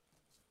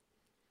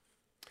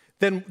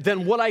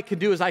 then what I can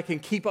do is I can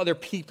keep other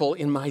people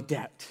in my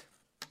debt.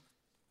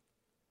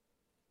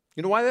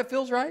 You know why that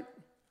feels right?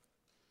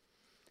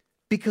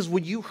 Because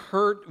when you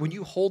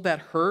hold that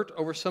hurt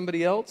over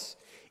somebody else,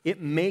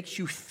 it makes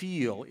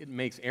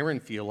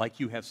Aaron feel like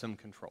you have some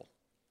control.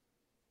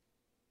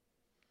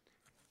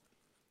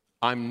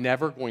 I'm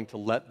never going to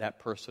let that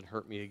person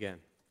hurt me again.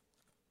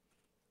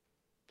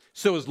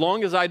 So as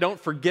long as I don't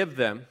forgive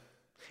them,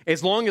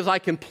 as long as I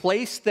can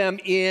place them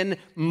in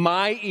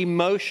my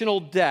emotional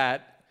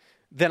debt,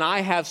 then I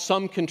have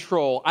some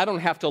control. I don't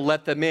have to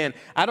let them in.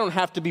 I don't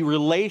have to be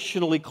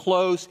relationally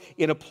close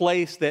in a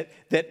place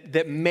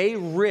that may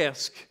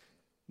risk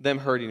them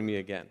hurting me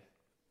again.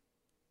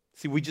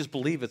 See, we just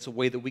believe it's a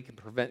way that we can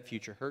prevent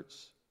future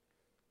hurts.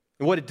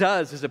 And what it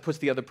does is it puts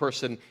the other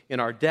person in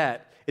our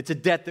debt. It's a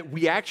debt that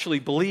we actually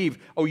believe,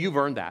 oh, you've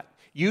earned that.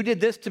 You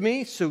did this to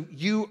me, so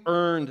you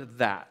earned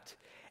that.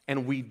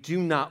 And we do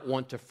not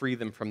want to free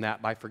them from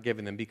that by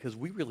forgiving them, because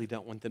we really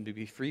don't want them to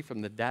be free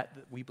from the debt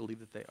that we believe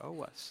that they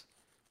owe us.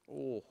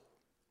 Oh.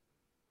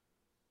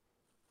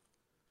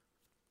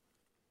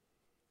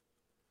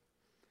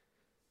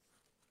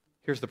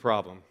 Here's the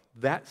problem.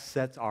 That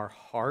sets our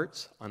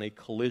hearts on a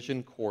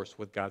collision course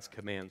with God's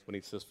commands when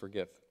he says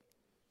forgive.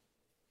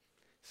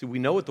 See, we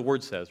know what the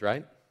word says,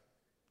 right?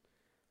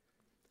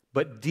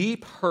 But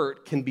deep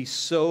hurt can be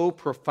so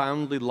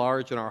profoundly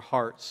large in our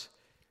hearts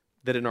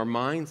that in our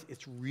minds,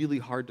 it's really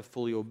hard to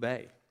fully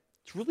obey.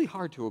 It's really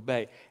hard to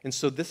obey. And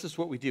so this is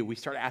what we do. We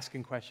start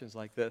asking questions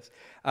like this.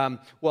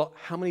 Well,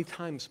 how many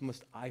times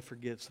must I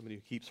forgive somebody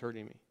who keeps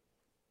hurting me?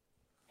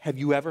 Have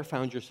you ever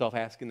found yourself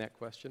asking that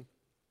question?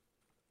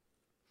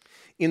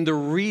 In the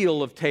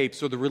reel of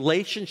tapes or the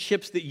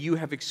relationships that you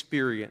have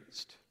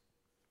experienced,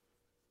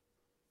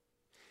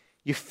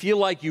 you feel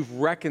like you've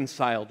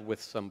reconciled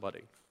with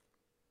somebody,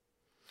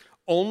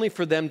 only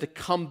for them to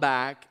come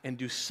back and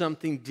do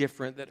something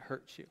different that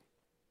hurts you.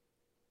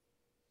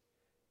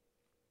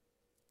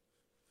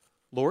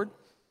 Lord,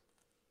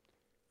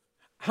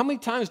 how many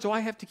times do I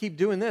have to keep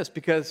doing this?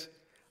 Because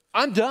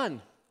I'm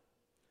done.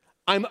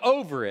 I'm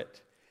over it.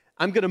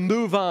 I'm going to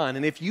move on.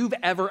 And if you've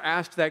ever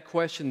asked that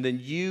question, then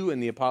you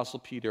and the Apostle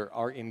Peter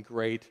are in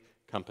great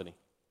company.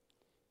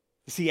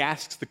 He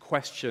asks the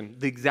question,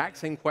 the exact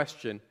same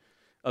question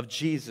of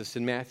Jesus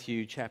in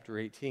Matthew chapter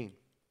 18.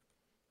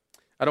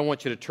 I don't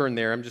want you to turn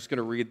there. I'm just going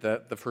to read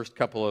the first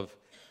couple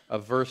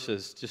of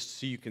verses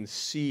just so you can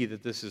see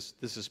that this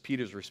is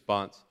Peter's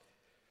response.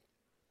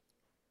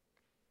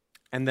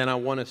 And then I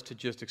want us to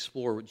just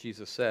explore what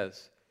Jesus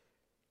says.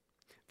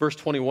 Verse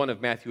 21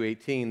 of Matthew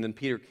 18, then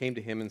Peter came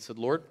to him and said,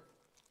 Lord,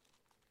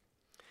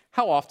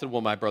 how often will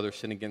my brother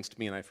sin against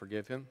me and I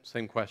forgive him?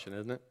 Same question,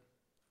 isn't it?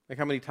 Like,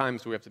 how many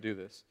times do we have to do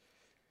this?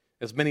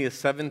 As many as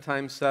 7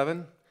 times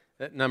 7?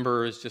 That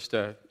number is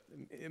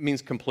it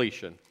means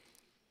completion.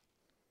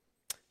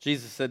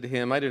 Jesus said to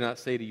him, I do not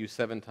say to you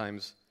 7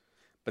 times,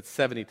 but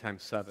 70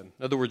 times 7.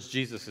 In other words,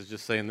 Jesus is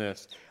just saying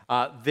this.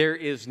 There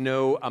is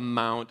no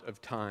amount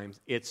of times.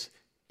 It's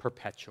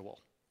perpetual.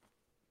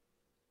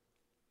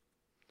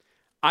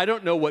 I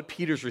don't know what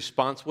Peter's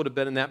response would have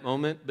been in that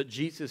moment, but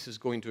Jesus is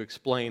going to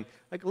explain,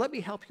 let me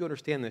help you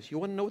understand this. You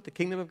want to know what the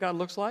kingdom of God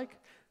looks like?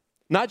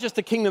 Not just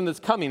the kingdom that's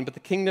coming, but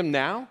the kingdom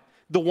now,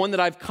 the one that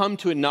I've come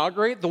to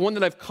inaugurate, the one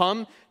that I've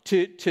come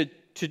to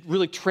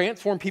really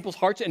transform people's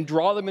hearts and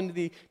draw them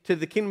into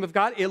the kingdom of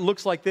God. It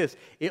looks like this.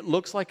 It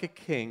looks like a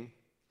king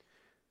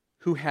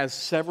who has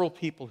several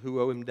people who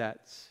owe him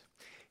debts.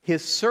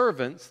 His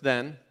servants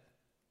then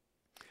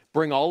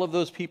bring all of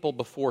those people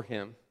before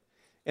him,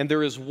 and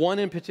there is one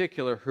in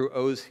particular who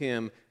owes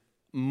him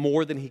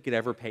more than he could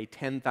ever pay,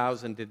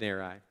 10,000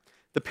 denarii.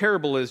 The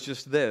parable is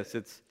just this.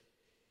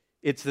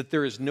 It's that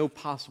there is no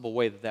possible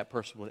way that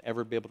person would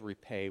ever be able to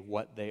repay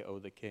what they owe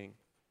the king.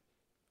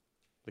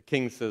 The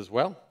king says,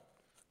 well,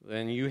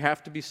 then you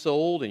have to be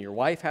sold, and your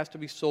wife has to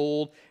be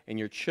sold, and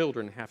your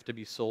children have to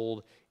be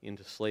sold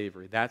into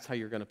slavery. That's how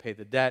you're going to pay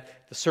the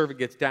debt. The servant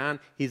gets down.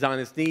 He's on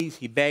his knees.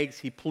 He begs.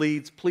 He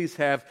pleads. Please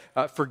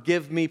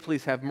forgive me.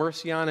 Please have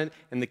mercy on it.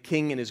 And the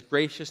king, in his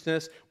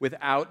graciousness,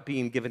 without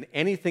being given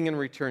anything in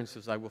return,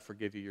 says, I will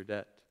forgive you your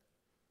debt.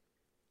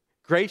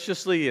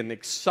 Graciously and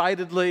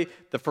excitedly,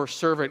 the first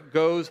servant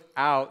goes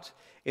out,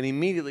 and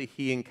immediately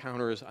he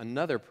encounters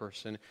another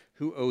person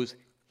who owes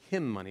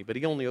him money, but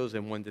he only owes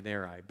him 1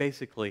 denarii.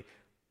 Basically,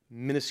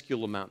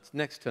 minuscule amounts,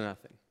 next to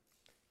nothing,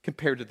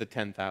 compared to the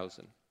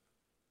 10,000.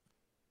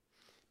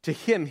 To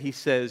him, he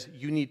says,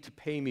 you need to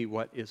pay me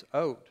what is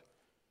owed.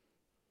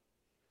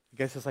 The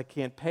guy says, I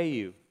can't pay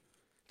you.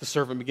 The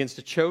servant begins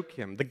to choke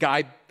him. The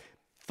guy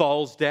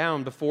falls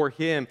down before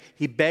him.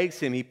 He begs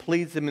him. He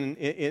pleads him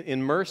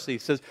in mercy. He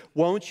says,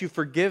 won't you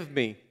forgive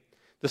me?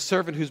 The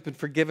servant who's been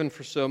forgiven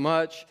for so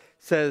much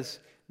says,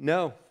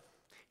 no.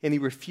 And he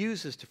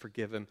refuses to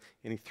forgive him,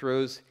 and he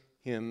throws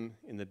him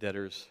in the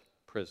debtor's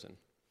prison.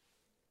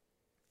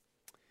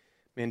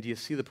 Man, do you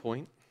see the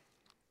point?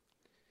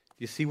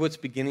 Do you see what's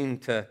beginning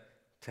to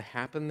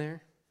happen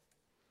there?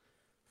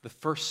 The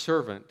first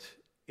servant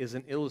is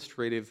an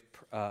illustrative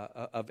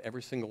of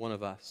every single one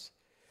of us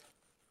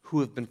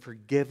who have been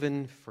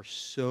forgiven for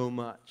so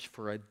much,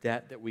 for a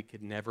debt that we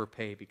could never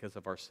pay because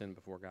of our sin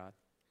before God.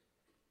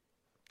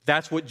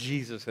 That's what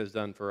Jesus has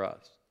done for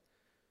us.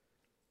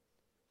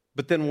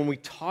 But then when we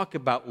talk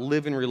about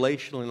living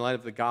relationally in light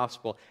of the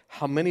gospel,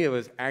 how many of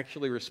us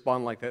actually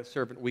respond like that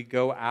servant? We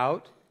go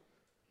out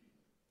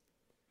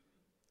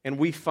and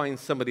we find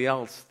somebody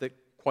else that,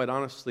 quite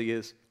honestly,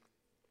 is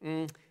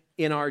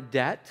in our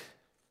debt,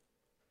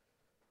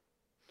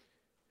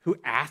 who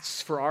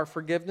asks for our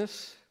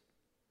forgiveness,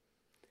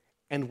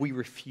 and we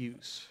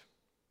refuse.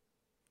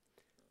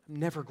 I'm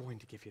never going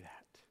to give you that.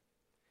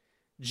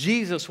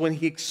 Jesus, when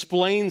he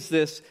explains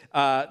this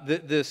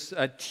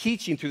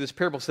teaching through this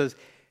parable, says,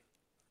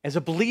 as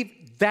a believer,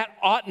 that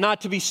ought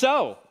not to be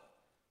so.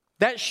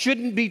 That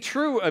shouldn't be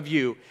true of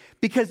you.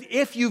 Because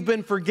if you've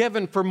been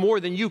forgiven for more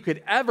than you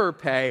could ever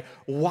pay,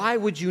 why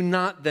would you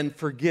not then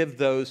forgive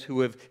those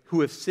who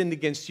have sinned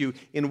against you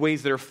in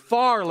ways that are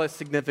far less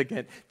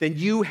significant than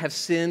you have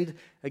sinned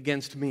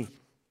against me?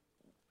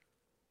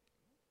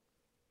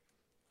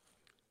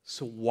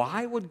 So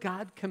why would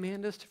God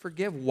command us to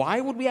forgive?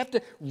 Why would we have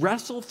to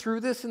wrestle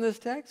through this in this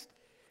text?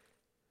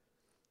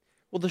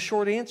 Well, the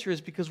short answer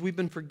is because we've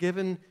been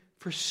forgiven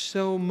for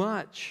so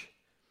much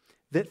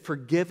that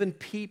forgiven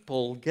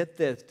people get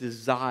this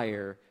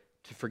desire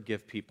to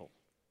forgive people.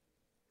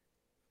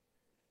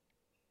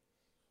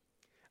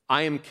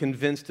 I am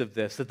convinced of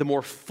this, that the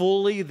more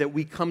fully that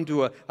we come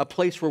to a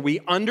place where we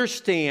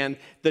understand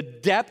the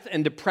depth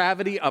and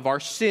depravity of our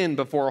sin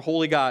before a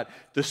holy God,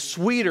 the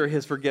sweeter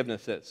his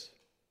forgiveness is.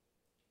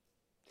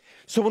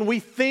 So when we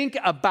think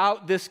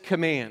about this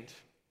command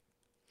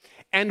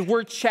and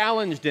we're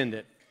challenged in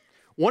it,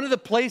 one of the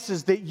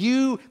places that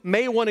you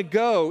may want to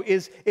go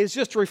is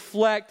just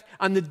reflect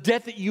on the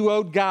debt that you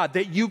owed God,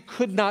 that you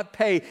could not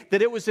pay,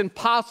 that it was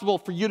impossible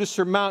for you to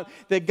surmount,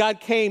 that God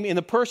came in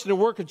the person and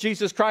work of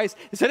Jesus Christ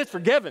and said, it's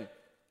forgiven.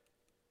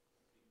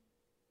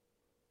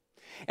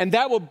 And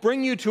that will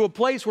bring you to a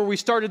place where we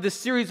started this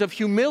series of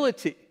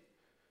humility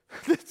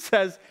that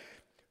says,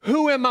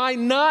 who am I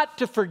not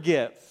to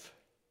forgive?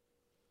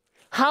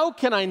 How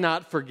can I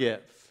not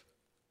forgive?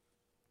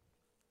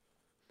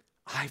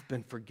 I've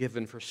been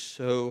forgiven for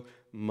so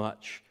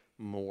much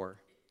more.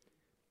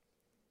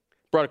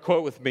 Brought a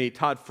quote with me,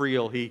 Todd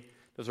Friel. He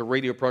does a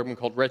radio program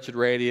called Wretched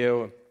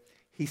Radio.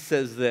 He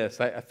says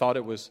this. I thought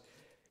it was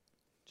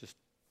just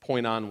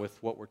point on with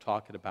what we're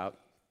talking about.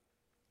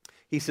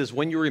 He says,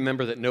 when you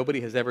remember that nobody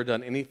has ever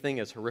done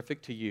anything as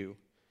horrific to you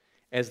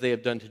as they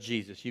have done to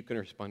Jesus, you can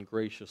respond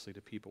graciously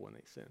to people when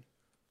they sin.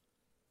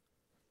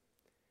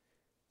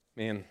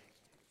 Man,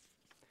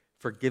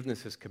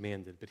 forgiveness is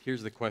commanded. But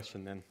here's the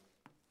question then.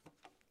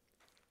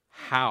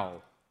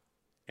 How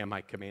am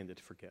I commanded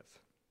to forgive?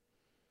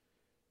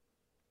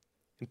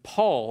 And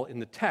Paul, in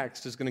the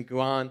text, is going to go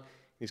on, and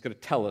he's going to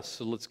tell us.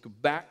 So let's go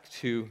back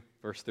to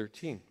verse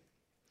 13.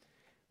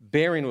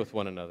 Bearing with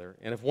one another,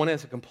 and if one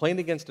has a complaint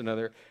against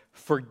another,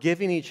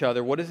 forgiving each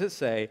other. What does it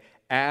say?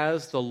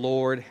 As the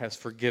Lord has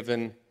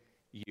forgiven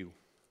you.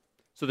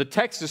 So the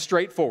text is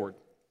straightforward.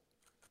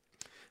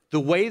 The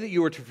way that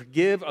you are to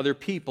forgive other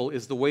people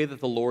is the way that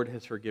the Lord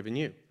has forgiven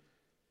you.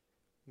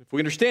 If we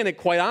understand it,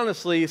 quite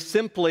honestly,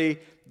 simply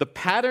the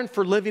pattern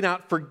for living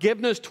out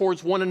forgiveness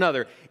towards one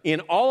another in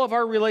all of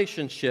our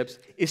relationships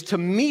is to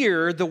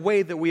mirror the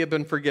way that we have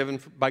been forgiven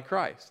by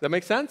Christ. That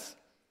make sense?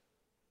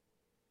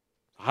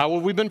 How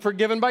have we been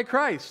forgiven by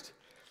Christ?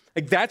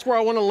 That's where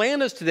I want to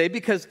land us today,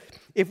 because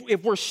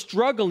if we're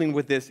struggling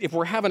with this, if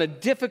we're having a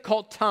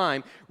difficult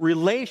time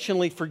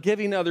relationally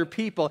forgiving other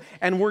people,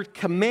 and we're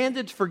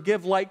commanded to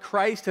forgive like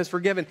Christ has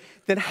forgiven,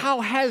 then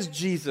how has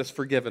Jesus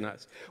forgiven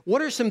us?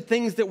 What are some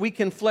things that we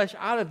can flesh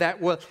out of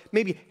that will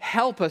maybe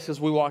help us as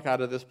we walk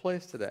out of this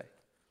place today?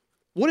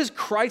 What does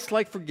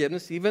Christ-like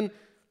forgiveness even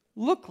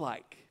look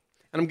like?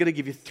 And I'm going to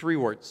give you 3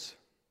 words.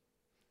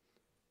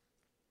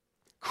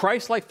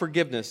 Christ-like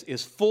forgiveness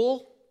is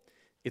full,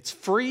 it's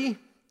free,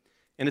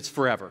 and it's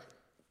forever.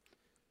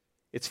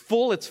 It's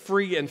full, it's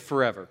free, and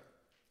forever.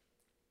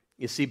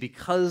 You see,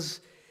 because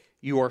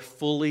you are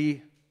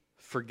fully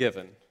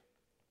forgiven,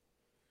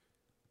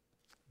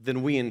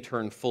 then we in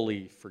turn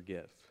fully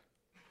forgive.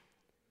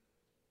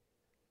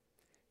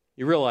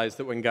 You realize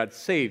that when God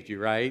saved you,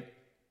 right,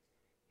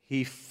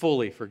 He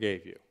fully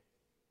forgave you.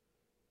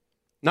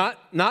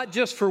 Not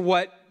just for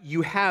what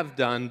you have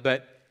done,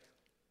 but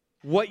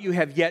what you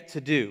have yet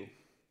to do.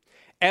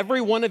 Every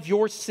one of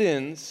your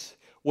sins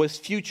was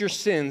future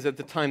sins at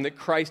the time that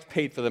Christ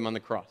paid for them on the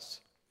cross.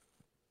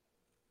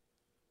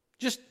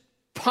 Just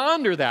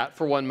ponder that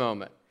for one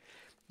moment.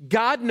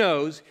 God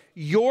knows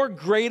your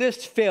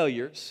greatest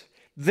failures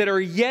that are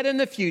yet in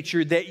the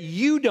future that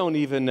you don't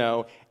even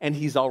know, and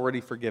He's already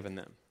forgiven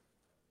them.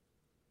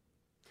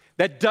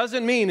 That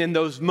doesn't mean in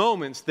those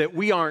moments that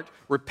we aren't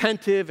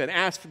repentive and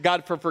ask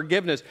God for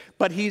forgiveness,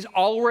 but He's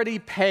already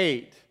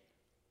paid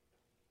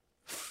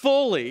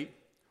fully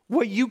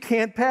what you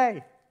can't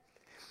pay.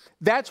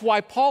 That's why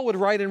Paul would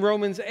write in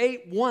Romans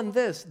 8:1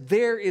 this,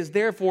 there is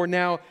therefore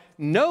now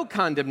no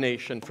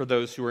condemnation for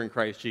those who are in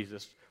Christ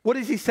Jesus. What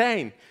is he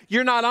saying?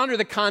 You're not under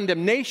the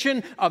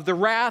condemnation of the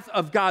wrath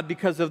of God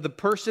because of the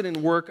person and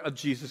work of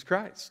Jesus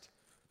Christ.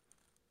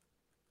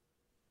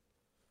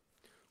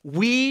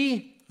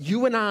 We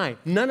You and I,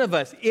 none of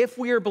us, if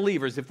we are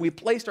believers, if we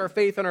placed our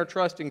faith and our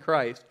trust in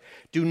Christ,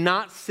 do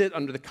not sit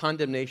under the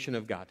condemnation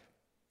of God.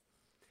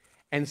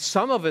 And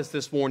some of us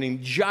this morning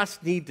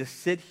just need to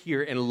sit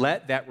here and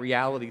let that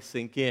reality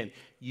sink in.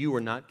 You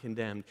are not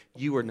condemned.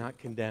 You are not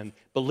condemned.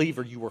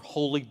 Believer, you are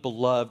holy,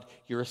 beloved.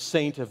 You're a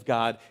saint of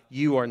God.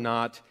 You are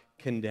not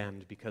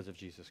condemned because of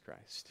Jesus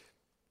Christ.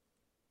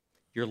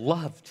 You're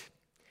loved.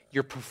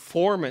 Your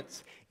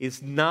performance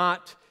is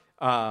not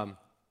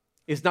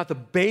the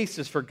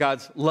basis for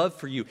God's love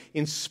for you.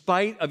 In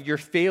spite of your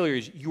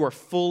failures, you are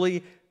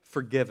fully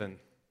forgiven.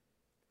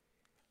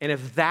 And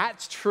if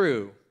that's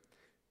true,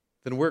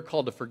 then we're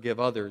called to forgive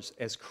others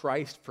as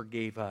Christ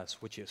forgave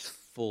us, which is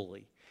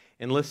fully.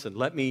 And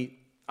listen,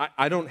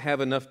 I don't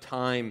have enough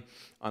time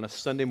on a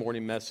Sunday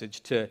morning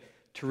message to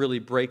really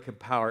break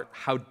apart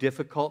how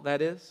difficult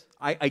that is.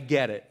 I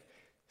get it.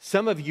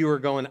 Some of you are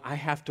going, I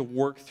have to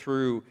work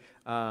through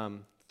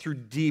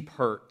deep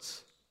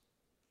hurts.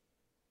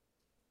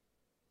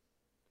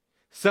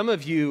 Some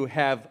of you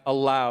have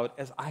allowed,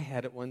 as I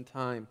had at one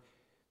time,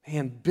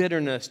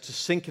 bitterness to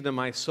sink into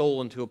my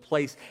soul into a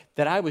place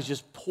that I was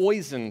just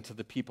poison to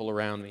the people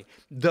around me.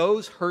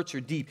 Those hurts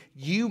are deep.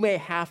 You may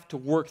have to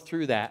work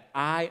through that.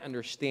 I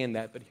understand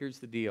that, but here's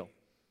the deal.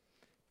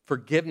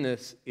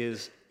 Forgiveness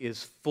is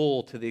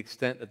full to the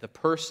extent that the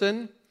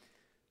person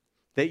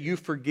that you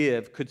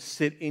forgive could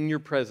sit in your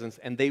presence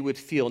and they would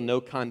feel no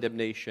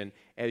condemnation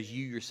as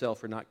you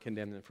yourself are not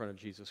condemned in front of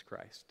Jesus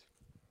Christ.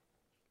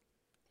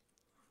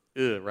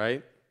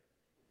 Right?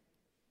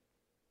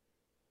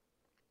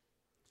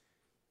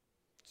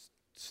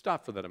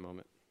 Stop for that a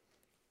moment.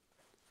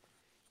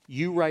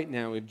 You right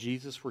now, if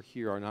Jesus were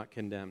here, are not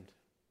condemned.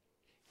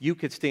 You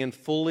could stand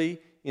fully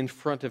in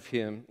front of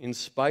him in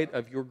spite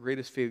of your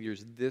greatest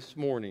failures this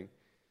morning.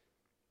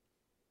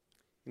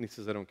 And he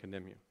says, I don't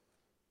condemn you.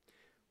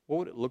 What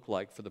would it look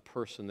like for the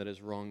person that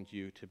has wronged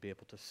you to be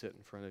able to sit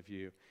in front of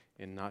you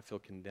and not feel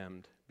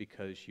condemned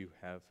because you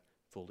have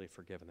fully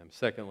forgiven them?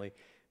 Secondly,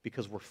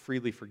 because we're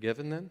freely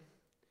forgiven then,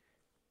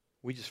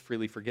 we just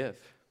freely forgive.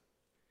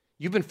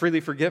 You've been freely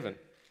forgiven.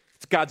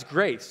 It's God's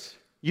grace.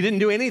 You didn't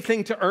do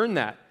anything to earn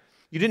that.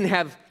 You didn't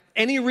have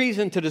any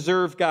reason to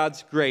deserve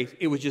God's grace.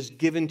 It was just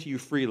given to you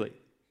freely.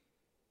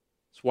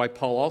 That's why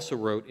Paul also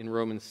wrote in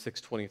Romans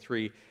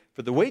 6:23,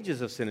 for the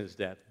wages of sin is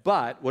death.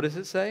 But, what does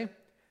it say?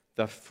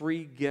 The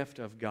free gift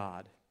of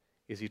God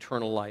is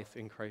eternal life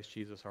in Christ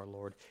Jesus our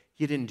Lord.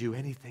 You didn't do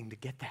anything to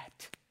get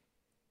that.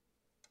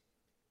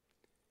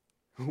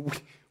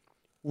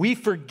 We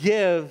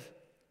forgive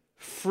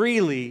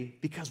freely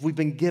because we've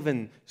been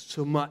given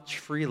so much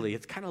freely.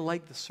 It's kind of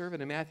like the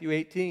servant in Matthew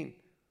 18.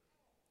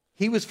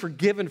 He was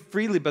forgiven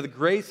freely by the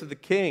grace of the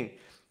King,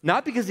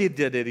 not because he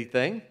did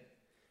anything.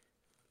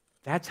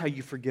 That's how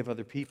you forgive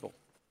other people.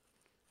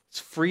 It's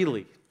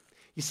freely.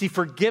 You see,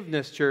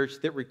 forgiveness, church,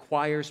 that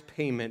requires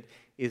payment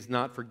is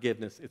not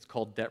forgiveness. It's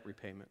called debt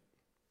repayment.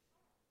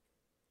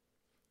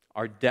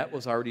 Our debt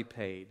was already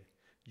paid,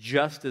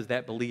 just as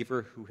that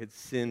believer who had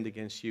sinned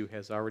against you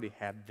has already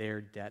had their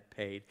debt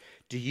paid.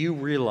 Do you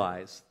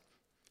realize,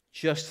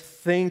 just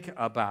think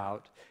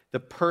about the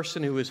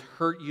person who has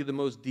hurt you the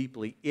most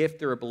deeply, if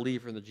they're a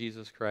believer in the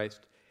Jesus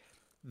Christ,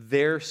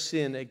 their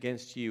sin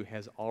against you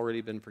has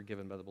already been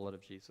forgiven by the blood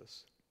of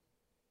Jesus.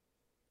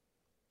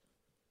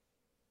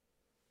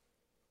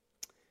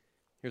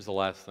 Here's the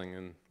last thing,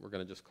 and we're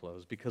going to just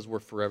close. Because we're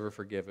forever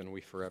forgiven, we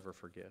forever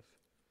forgive.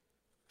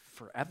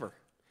 Forever.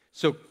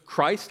 So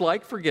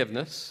Christ-like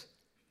forgiveness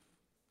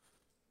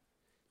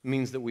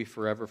means that we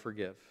forever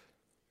forgive.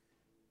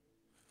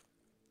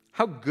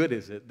 How good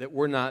is it that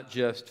we're not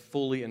just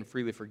fully and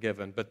freely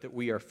forgiven, but that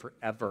we are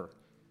forever,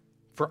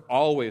 for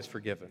always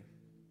forgiven?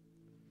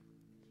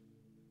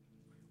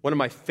 One of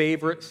my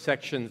favorite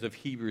sections of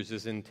Hebrews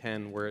is in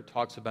 10, where it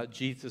talks about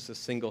Jesus'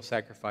 single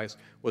sacrifice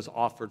was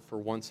offered for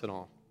once and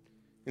all.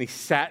 And he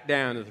sat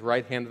down at the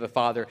right hand of the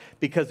Father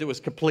because it was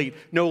complete.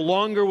 No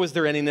longer was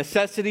there any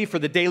necessity for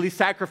the daily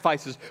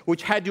sacrifices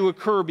which had to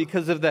occur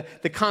because of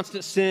the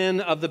constant sin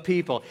of the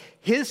people.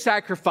 His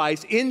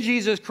sacrifice in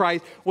Jesus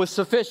Christ was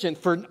sufficient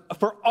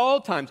for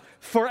all times,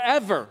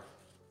 forever.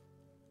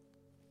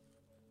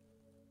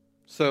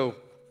 So,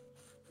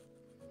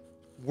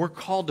 we're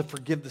called to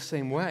forgive the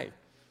same way.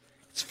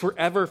 It's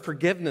forever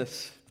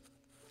forgiveness.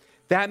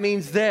 That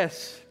means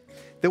this,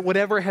 that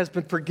whatever has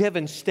been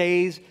forgiven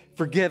stays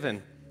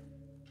forgiven.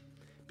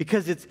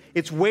 Because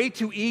it's way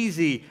too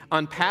easy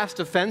on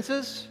past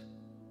offenses,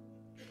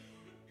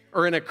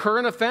 or in a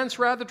current offense,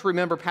 rather, to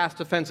remember past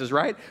offenses,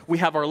 right? We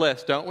have our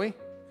list, don't we?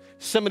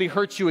 Somebody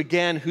hurts you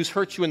again who's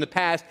hurt you in the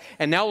past,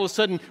 and now all of a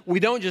sudden, we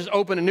don't just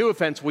open a new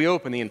offense, we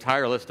open the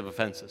entire list of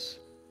offenses.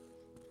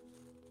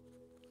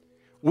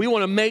 We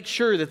want to make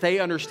sure that they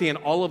understand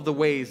all of the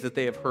ways that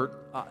they have hurt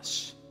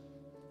us.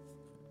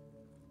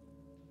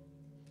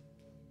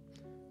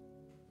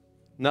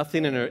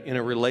 Nothing in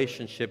a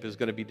relationship is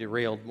going to be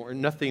derailed more.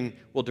 Nothing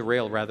will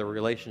derail, rather, a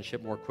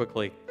relationship more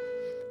quickly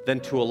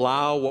than to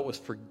allow what was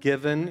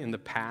forgiven in the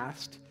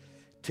past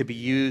to be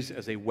used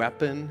as a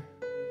weapon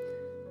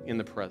in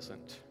the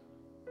present.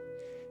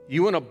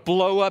 You want to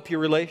blow up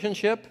your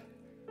relationship?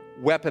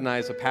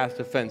 Weaponize a past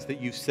offense that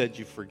you've said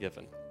you've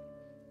forgiven.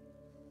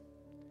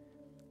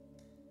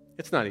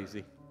 It's not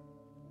easy.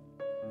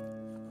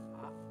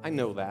 I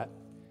know that.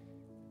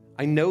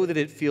 I know that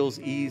it feels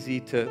easy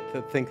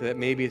to think that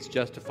maybe it's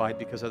justified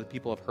because other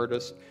people have hurt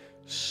us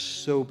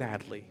so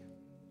badly.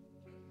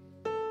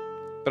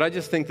 But I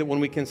just think that when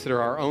we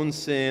consider our own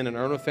sin and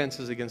our own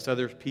offenses against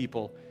other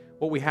people,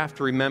 what we have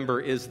to remember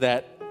is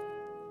that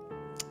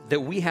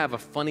we have a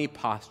funny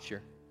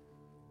posture.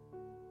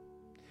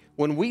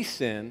 When we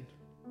sin,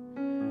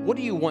 what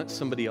do you want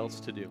somebody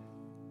else to do?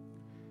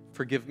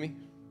 Forgive me?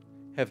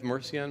 Have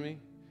mercy on me?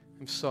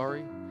 I'm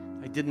sorry.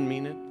 I didn't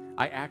mean it.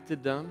 I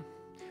acted dumb.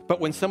 But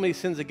when somebody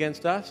sins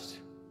against us,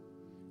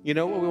 you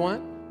know what we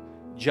want?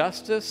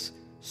 Justice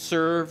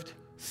served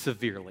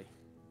severely.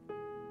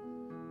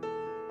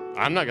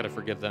 I'm not going to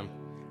forgive them.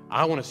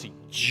 I want to see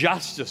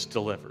justice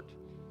delivered.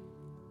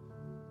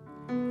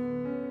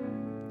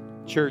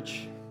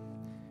 Church,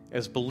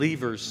 as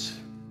believers,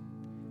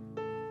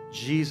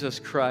 Jesus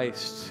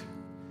Christ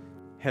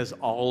has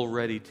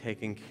already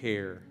taken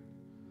care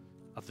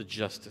of the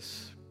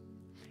justice.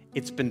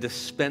 It's been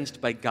dispensed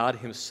by God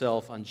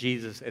himself on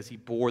Jesus as he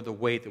bore the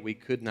weight that we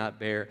could not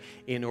bear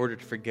in order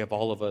to forgive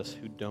all of us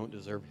who don't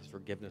deserve his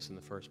forgiveness in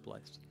the first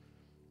place.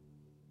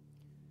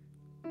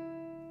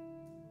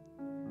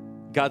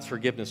 God's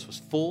forgiveness was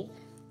full,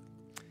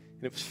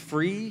 and it was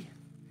free,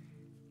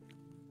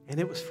 and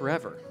it was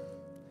forever.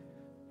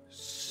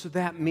 So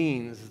that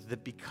means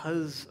that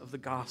because of the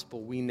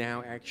gospel, we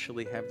now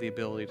actually have the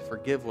ability to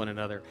forgive one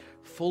another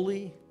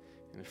fully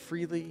and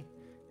freely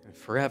and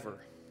forever.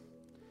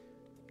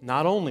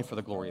 Not only for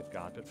the glory of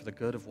God, but for the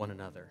good of one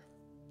another.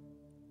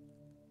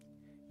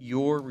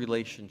 Your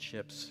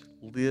relationships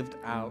lived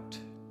out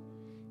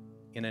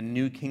in a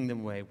new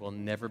kingdom way will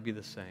never be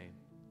the same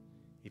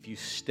if you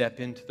step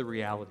into the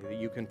reality that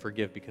you can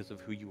forgive because of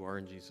who you are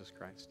in Jesus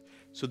Christ.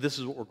 So this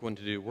is what we're going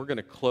to do. We're going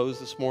to close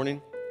this morning.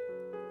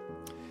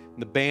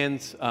 The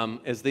bands,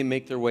 as they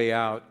make their way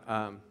out,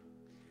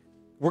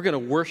 we're going to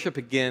worship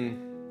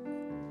again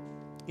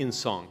in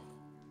song.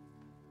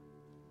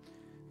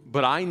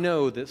 But I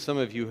know that some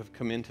of you have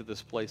come into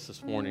this place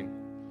this morning,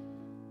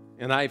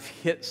 and I've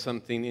hit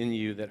something in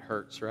you that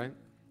hurts, right?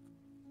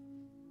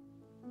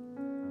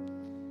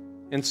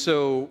 And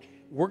so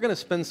we're going to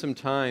spend some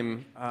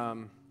time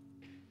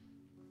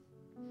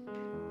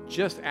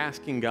just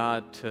asking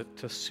God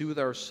to soothe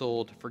our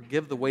soul, to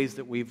forgive the ways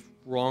that we've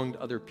wronged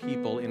other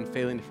people in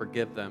failing to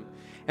forgive them.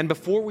 And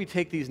before we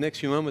take these next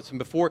few moments, and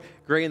before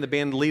Gray and the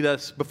band lead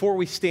us, before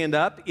we stand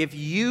up, if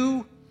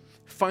you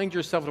find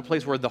yourself in a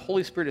place where the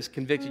Holy Spirit has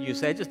convicted you,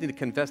 say, I just need to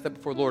confess that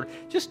before the Lord,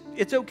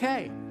 it's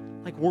okay.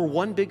 Like, we're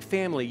one big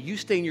family. You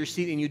stay in your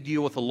seat and you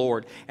deal with the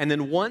Lord. And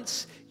then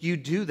once you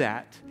do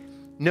that,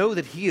 know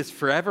that he has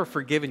forever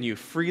forgiven you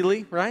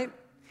freely, right?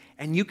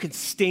 And you can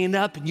stand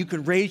up and you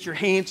can raise your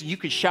hands and you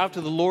can shout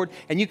to the Lord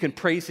and you can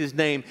praise his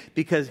name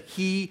because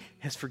he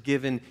has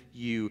forgiven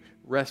you.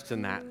 Rest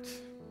in that.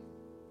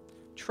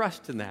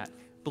 Trust in that.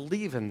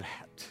 Believe in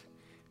that.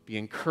 Be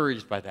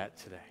encouraged by that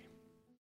today.